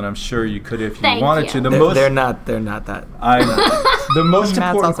people, and I'm sure you could if you Thank wanted you. to. They're not that. The most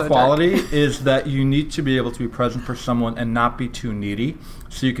Matt's important also a quality is that you need to be able to be present for someone and not be too needy,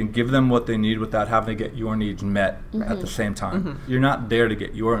 so you can give them what they need without having to get your needs met at the same time. You're not there to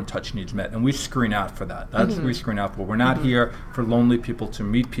get your own touch needs met, and we screen out for that. That's what we screen out for. We're not here for lonely people to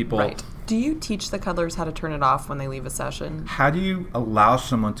meet people. Right. Do you teach the cuddlers how to turn it off when they leave a session? How do you allow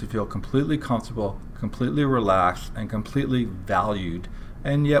someone to feel completely comfortable, completely relaxed, and completely valued,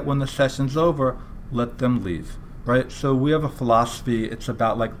 and yet when the session's over, let them leave, right? So we have a philosophy. It's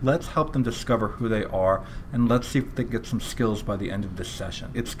about like, let's help them discover who they are, and let's see if they get some skills by the end of this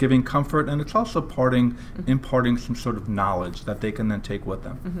session. It's giving comfort, and it's also imparting some sort of knowledge that they can then take with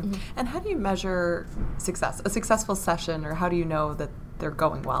them. And how do you measure success? A successful session, or how do you know that they're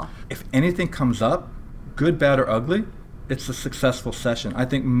going well? If anything comes up, good, bad, or ugly, it's a successful session. I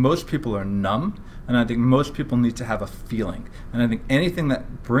think most people are numb, and I think most people need to have a feeling. And I think anything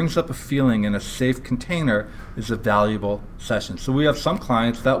that brings up a feeling in a safe container is a valuable session. So we have some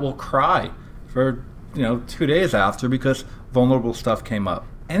clients that will cry for 2 days after because vulnerable stuff came up.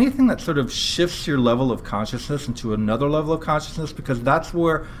 Anything that sort of shifts your level of consciousness into another level of consciousness, because that's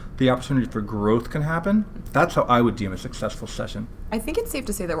where the opportunity for growth can happen, that's how I would deem a successful session. I think it's safe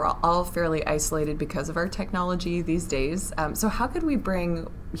to say that we're all fairly isolated because of our technology these days. So how could we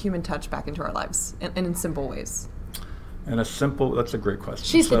bring human touch back into our lives in simple ways? That's a great question.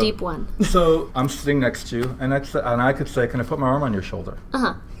 She's the deep one. So I'm sitting next to you, and I could say, can I put my arm on your shoulder?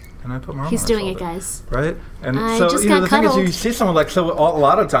 Uh-huh. And I put my arm He's on her doing shoulder, it, guys. right? And I so just the got thing is, cuddled. you see someone a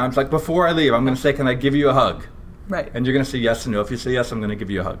lot of times, like before I leave, I'm going to say, "Can I give you a hug?" Right. And you're going to say yes or no. If you say yes, I'm going to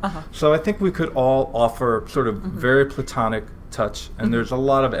give you a hug. So I think we could all offer sort of very platonic touch, and there's a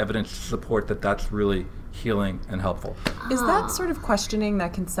lot of evidence to support that that's really healing and helpful. Is that sort of questioning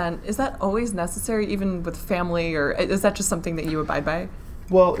that consent, is that always necessary even with family, or is that just something that you abide by?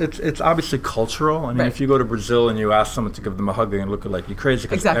 Well, it's obviously cultural. I mean, if you go to Brazil and you ask someone to give them a hug, they're going to look at like you crazy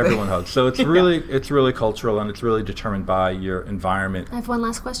because everyone hugs. So it's really cultural, and it's really determined by your environment. I have one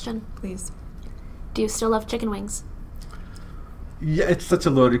last question. Please. Do you still love chicken wings? Yeah, it's such a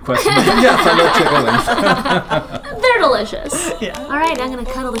loaded question. Yes, I love chicken wings. They're delicious. Yeah. All right, I'm going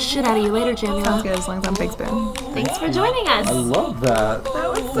to cuddle the shit out of you later, Jamie. Sounds good, as long as I'm Big Spoon. Thanks for joining us. I love that. That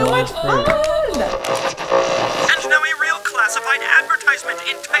was so much fun! And now a real classified advertisement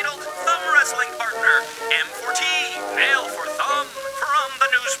entitled Thumb Wrestling Partner, M4T, Nail for Thumb, from the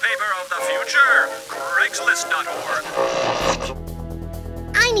newspaper of the future, Craigslist.org.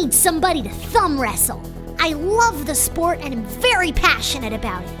 I need somebody to thumb wrestle. I love the sport and am very passionate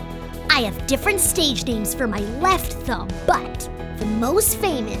about it. I have different stage names for my left thumb, but the most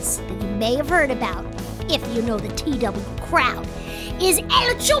famous that you may have heard about, if you know the TW crowd, is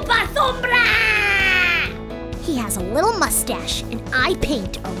El Chupa Sombra! He has a little mustache, and I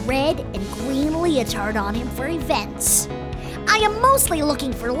paint a red and green leotard on him for events. I am mostly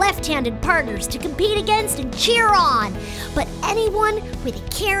looking for left-handed partners to compete against and cheer on, but anyone with a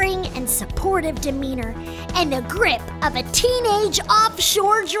caring and supportive demeanor and the grip of a teenage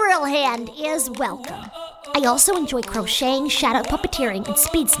offshore drill hand is welcome. I also enjoy crocheting, shadow puppeteering, and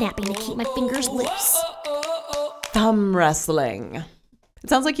speed snapping to keep my fingers loose. Thumb wrestling. It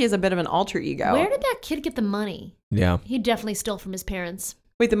sounds like he has a bit of an alter ego. Where did that kid get the money? Yeah. He definitely stole from his parents.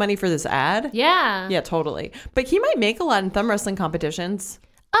 Wait, the money for this ad? Yeah. Yeah, totally. But he might make a lot in thumb wrestling competitions.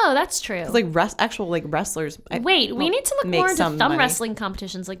 Oh, that's true. It's like actual like wrestlers. Wait, we need to look more into some thumb money. wrestling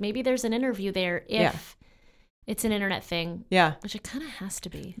competitions. Like maybe there's an interview there if it's an internet thing. Yeah. Which it kind of has to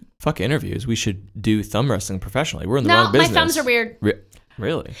be. Fuck interviews. We should do thumb wrestling professionally. We're in the wrong No, business. my thumbs are weird.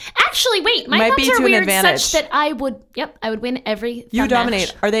 Really? Actually, wait, my Might be thumbs to are an weird advantage. such that I would win every thumb You dominate.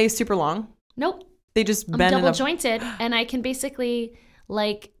 match. Are they super long? Nope. They just I'm bend double enough. jointed, and I can basically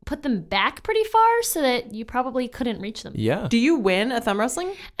like put them back pretty far so that you probably couldn't reach them. Yeah. Do you win at thumb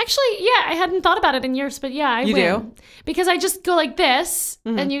wrestling? Actually, yeah, I hadn't thought about it in years, but yeah, I You win. do? Because I just go like this,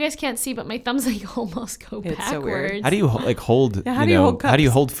 and you guys can't see, but my thumbs like almost go It's so weird. backwards. How do you hold? Yeah, how do you hold How do you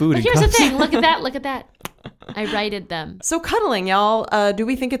cups? hold food But in here's cups? the thing. Look at that. Look at that. I righted them. So cuddling, y'all. Do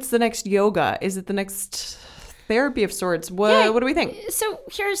we think it's the next yoga? Is it the next therapy of sorts? What do we think? So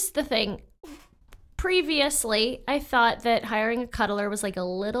here's the thing. Previously, I thought that hiring a cuddler was like a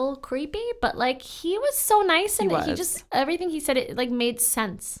little creepy, but like he was so nice and he was. just everything he said it like made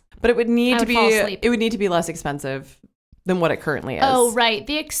sense. But it would need I to would fall be. asleep. It would need to be less expensive than what it currently is. Oh, right.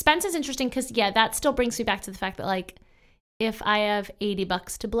 The expense is interesting because that still brings me back to the fact that like if I have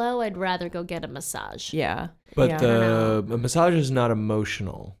 $80 to blow, I'd rather go get a massage. Yeah. But yeah. the massage is not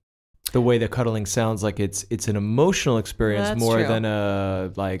emotional. The way the cuddling sounds like it's an emotional experience That's more true. than a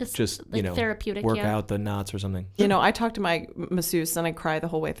just like therapeutic, work yeah. out the knots or something. You know, I talk to my masseuse and I cry the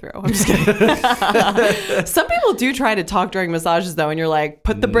whole way through. I'm just kidding. Some people do try to talk during massages though, and you're like,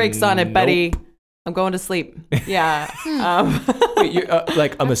 put the brakes on it, buddy. I'm going to sleep. Yeah. Wait, you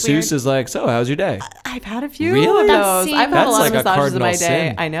like a masseuse weird. is like, so how's your day? I've had a few Really? of That those. seems- I've had That's a lot like a of massages in my cardinal day.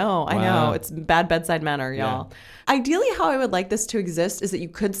 sin. I know. Wow. It's bad bedside manner, y'all. ideally how I would like this to exist is that you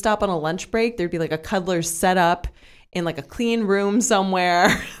could stop on a lunch break. There'd be like a cuddler set up in like a clean room somewhere,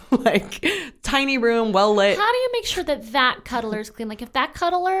 like tiny room, well lit. How do you make sure that cuddler is clean? Like if that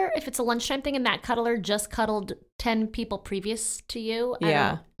cuddler, if it's a lunchtime thing and that cuddler just cuddled 10 people previous to you.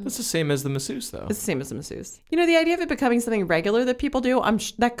 Yeah. It's the same as the masseuse, though. It's the same as the masseuse. You know, the idea of it becoming something regular that people do,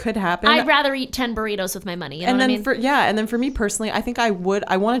 that could happen. I'd rather eat 10 burritos with my money. You know and what then I mean? and then for me personally, I think I want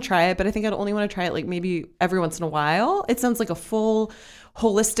to try it, but I think I'd only want to try it like maybe every once in a while. It sounds like a full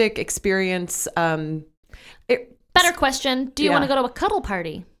holistic experience. Better question. Do you Yeah. want to go to a cuddle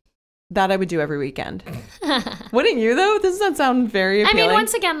party? That I would do every weekend. Wouldn't you though? Doesn't that sound very appealing? I mean,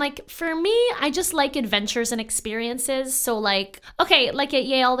 once again, like for me, I just like adventures and experiences. So like, okay, like at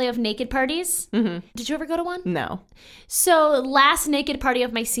Yale, they have naked parties. Mm-hmm. Did you ever go to one? No. So last naked party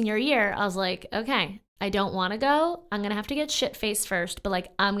of my senior year, I was like, okay, I don't want to go. I'm going to have to get shit-faced first, but like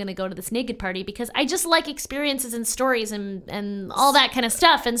I'm going to go to this naked party because I just like experiences and stories and all that kind of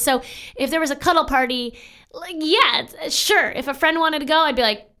stuff. And so if there was a cuddle party, like, yeah, sure. If a friend wanted to go, I'd be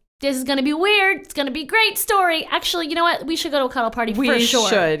like, this is going to be weird. It's going to be a great story. Actually, you know what? We should go to a cuddle party for sure.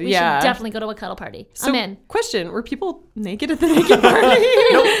 We should definitely go to a cuddle party. So, I'm in. Question, were people naked at the naked party?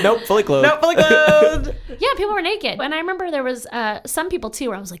 Nope, fully clothed. Nope, fully clothed. Yeah, people were naked. And I remember there was some people too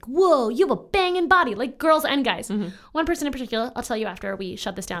where I was like, whoa, you have a banging body, like girls and guys. Mm-hmm. One person in particular, I'll tell you after we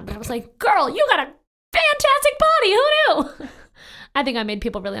shut this down, but I was like, girl, you got a fantastic body. Who knew? I think I made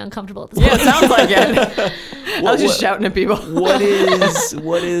people really uncomfortable at this point. Yeah, it sounds like it. I was just shouting at people. What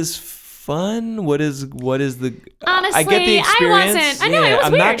is fun? What is the? Honestly, I get the experience. I wasn't. I know it was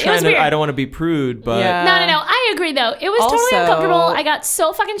I'm weird. not trying it was to. weird. I don't want to be prude, but Yeah. No. I agree though. It was totally Also, uncomfortable. I got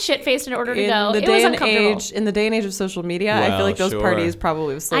so fucking shit faced in order to go. It was uncomfortable. In the day and age of social media, I feel like those sure. parties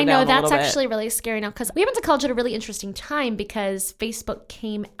probably have slowed I know down a that's little bit. actually really scary now because we went to college at a really interesting time because Facebook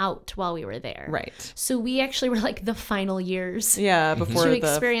came out while we were there. Right. So we actually were like the final years. Yeah, before To the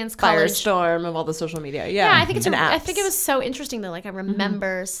experience college. firestorm of all the social media. Yeah, Yeah, I think I apps. think it was so interesting though. Like I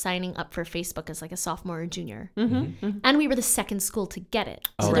remember signing up for Facebook as like a sophomore or junior, and we were the second school to get it.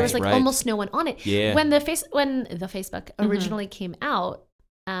 So Oh, there was that's like right. almost no one on it. Yeah. When the Facebook originally came out,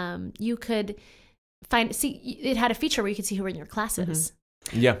 you could it had a feature where you could see who were in your classes.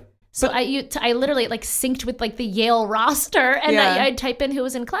 yeah. So I literally like synced with like the Yale roster, and Yeah. I'd type in who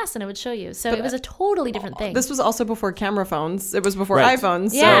was in class, and it would show you. So it was a totally different thing. This was also before camera phones. It was before Right.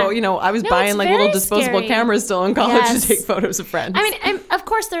 iPhones. Yeah. So, I was No, buying it's like little very disposable scary. cameras still in college Yes. to take photos of friends. I mean, and of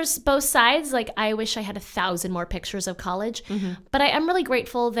course, there's both sides. Like, I wish I had 1,000 more pictures of college, but I am really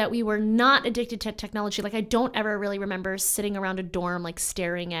grateful that we were not addicted to technology. Like, I don't ever really remember sitting around a dorm, like,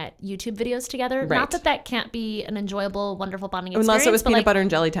 staring at YouTube videos together. Right. Not that that can't be an enjoyable, wonderful bonding experience. Unless it was but, peanut like, butter and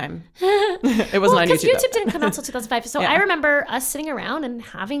jelly time. It wasn't on because YouTube. YouTube didn't come out until 2005. So Yeah. I remember us sitting around and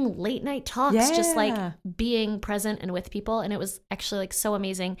having late night talks, just like Yeah. being present and with people. And it was actually like so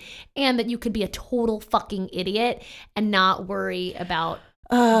amazing. And that you could be a total fucking idiot and not worry about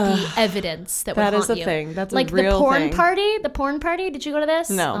the evidence that would That is haunt a you. thing. That's a like real the porn thing. party. The porn party. Did you go to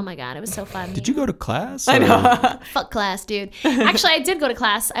this? No. Oh my God. It was so fun. Did you go to class? I know. Fuck class, dude. Actually, I did go to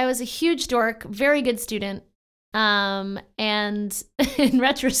class. I was a huge dork, very good student. And in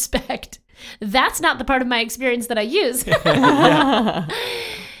retrospect, that's not the part of my experience that I use.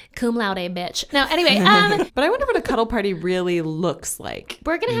 Cum laude, bitch. No, anyway, But I wonder what a cuddle party really looks like.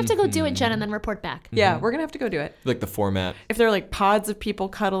 we're going to have to go do it, Jen, and then report back. Yeah, we're going to have to go do it. Like the format. If there are like pods of people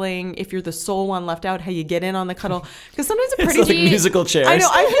cuddling, if you're the sole one left out, how you get in on the cuddle. Because sometimes a It's pretty like musical chairs. I know.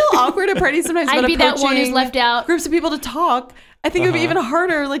 I feel awkward at parties sometimes. I'd about be that one who's approaching left out. Groups of people to talk. I think it would be even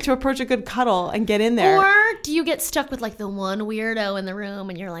harder, like to approach a good cuddle and get in there. Or do you get stuck with like the one weirdo in the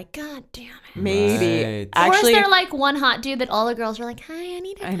room and you're like, God damn it. Maybe Right. actually, or is there like one hot dude that all the girls are like, hi, I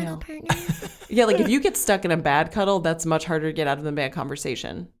need a cuddle partner? yeah, like if you get stuck in a bad cuddle, that's much harder to get out of than a bad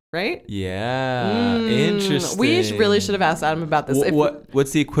conversation, right? Yeah. Interesting. We really should have asked Adam about this.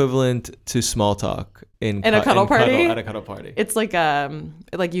 What's the equivalent to small talk in a cuddle party? At a cuddle party. It's like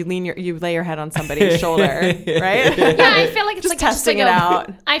you lay your head on somebody's shoulder, right? Yeah, I feel like it's Just like testing like it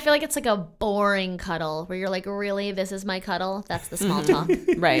out. I feel like it's like a boring cuddle where you're like, really, this is my cuddle? That's the small talk.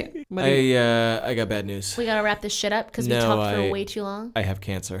 Right. What do you- I got bad news. We gotta wrap this shit up because we No, talked for I- way too long. I have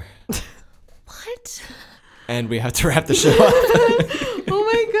cancer. What? And we have to wrap the show up. Oh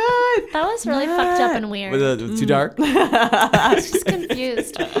my god. That was really fucked up and weird. Too dark? I was just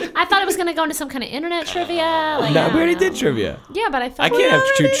confused. I thought it was gonna go into some kind of internet trivia. Like, No, I we don't already know. did trivia. Yeah, but I thought I can't have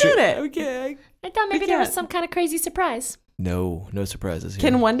already true did it. Okay. I thought maybe there was can't. some kind of crazy surprise. No surprises here.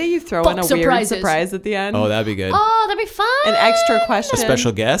 Can one day you throw Fuck in a surprises. weird surprise at the end? Oh, that'd be good. Oh, that'd be fun. An extra question. A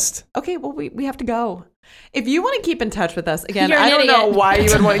special guest? Okay, well we have to go. If you want to keep in touch with us, again, You're an I don't know idiot. why you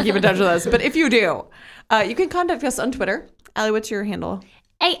would want to keep in touch with us, but if you do, you can contact us on Twitter. Allie, what's your handle?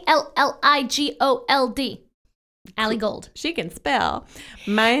 ALLIGOLD. Allie Gold. She can spell.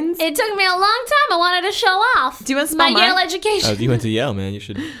 Mine's. It took me a long time. I wanted to show off. Do you want to spell my mine? Yale education? You went to Yale, man. You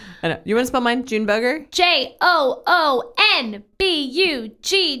should. I know. You want to spell mine? June Bugger?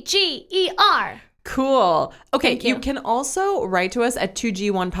 JOONBUGGER. Cool. Okay, Thank you. you can also write to us at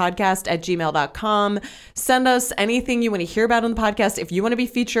 2G1podcast@gmail.com. Send us anything you want to hear about on the podcast. If you want to be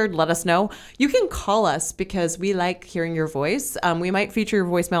featured, let us know. You can call us because we like hearing your voice. We might feature your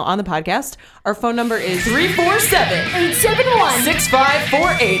voicemail on the podcast. Our phone number is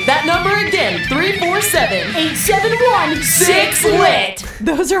 347-871-6548. That number again, 347-871-6LIT.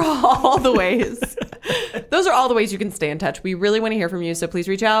 Those are all the ways. Those are all the ways you can stay in touch. We really want to hear from you, so please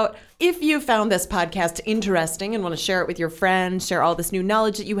reach out. If you found this podcast interesting and want to share it with your friends, share all this new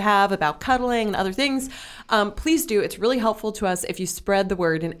knowledge that you have about cuddling and other things, please do. It's really helpful to us if you spread the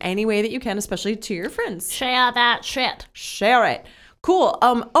word in any way that you can, especially to your friends. Share that shit. Share it. Cool.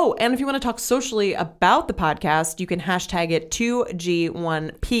 Oh, and if you want to talk socially about the podcast, you can hashtag it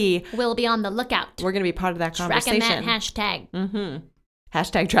 2G1P. We'll be on the lookout. We're going to be part of that Tracking conversation. that hashtag.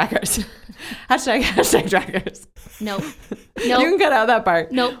 Hashtag trackers. hashtag trackers. Nope. You can cut out that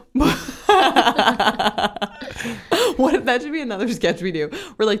part. Nope. What? That should be another sketch we do.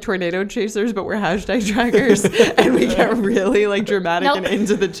 We're like tornado chasers, but we're hashtag trackers, and we get really like dramatic Nope. and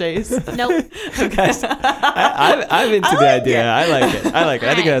into the chase. Nope. Guys, I'm into the idea. I like it. I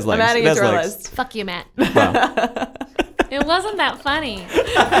think it has legs. I'm adding It it has to our legs. list. Fuck you, Matt. Wow. It wasn't that funny.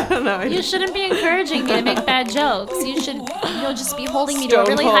 I don't know. You shouldn't be encouraging me to make bad jokes. You'll just be holding me to a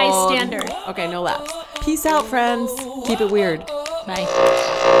really high standard. Okay, no laughs. Peace out, friends. Keep it weird. Bye.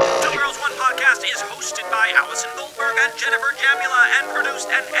 Two Girls One Podcast is hosted by Allison Goldberg and Jennifer Jamula and produced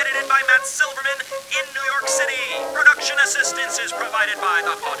and edited by Matt Silverman in New York City. Production assistance is provided by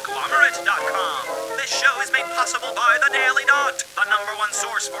thepodglomerate.com. This show is made possible by The Daily Dot, the #1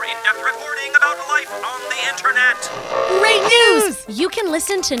 source for in-depth reporting about life on the internet. Great news! You can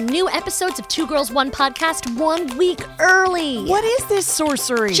listen to new episodes of Two Girls One Podcast 1 week early. What is this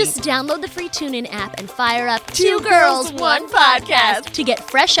sorcery? Just download the free TuneIn app and fire up Two Girls One Podcast to get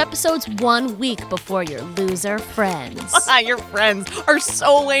fresh episodes 1 week before your loser friends. Your friends are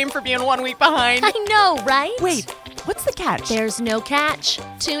so lame for being 1 week behind. I know, right? Wait, what's the catch? There's no catch.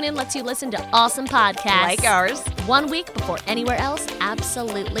 TuneIn lets you listen to awesome podcasts. Like ours. 1 week before anywhere else,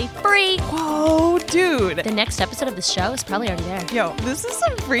 absolutely free. Whoa, dude. The next episode of the show is probably already there. Yo, this is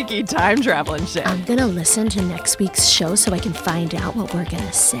some freaky time traveling shit. I'm gonna listen to next week's show so I can find out what we're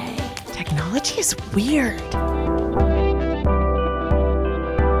gonna say. Technology is weird.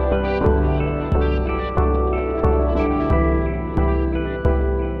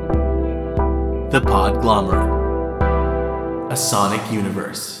 The Podglomerate, a sonic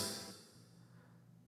universe.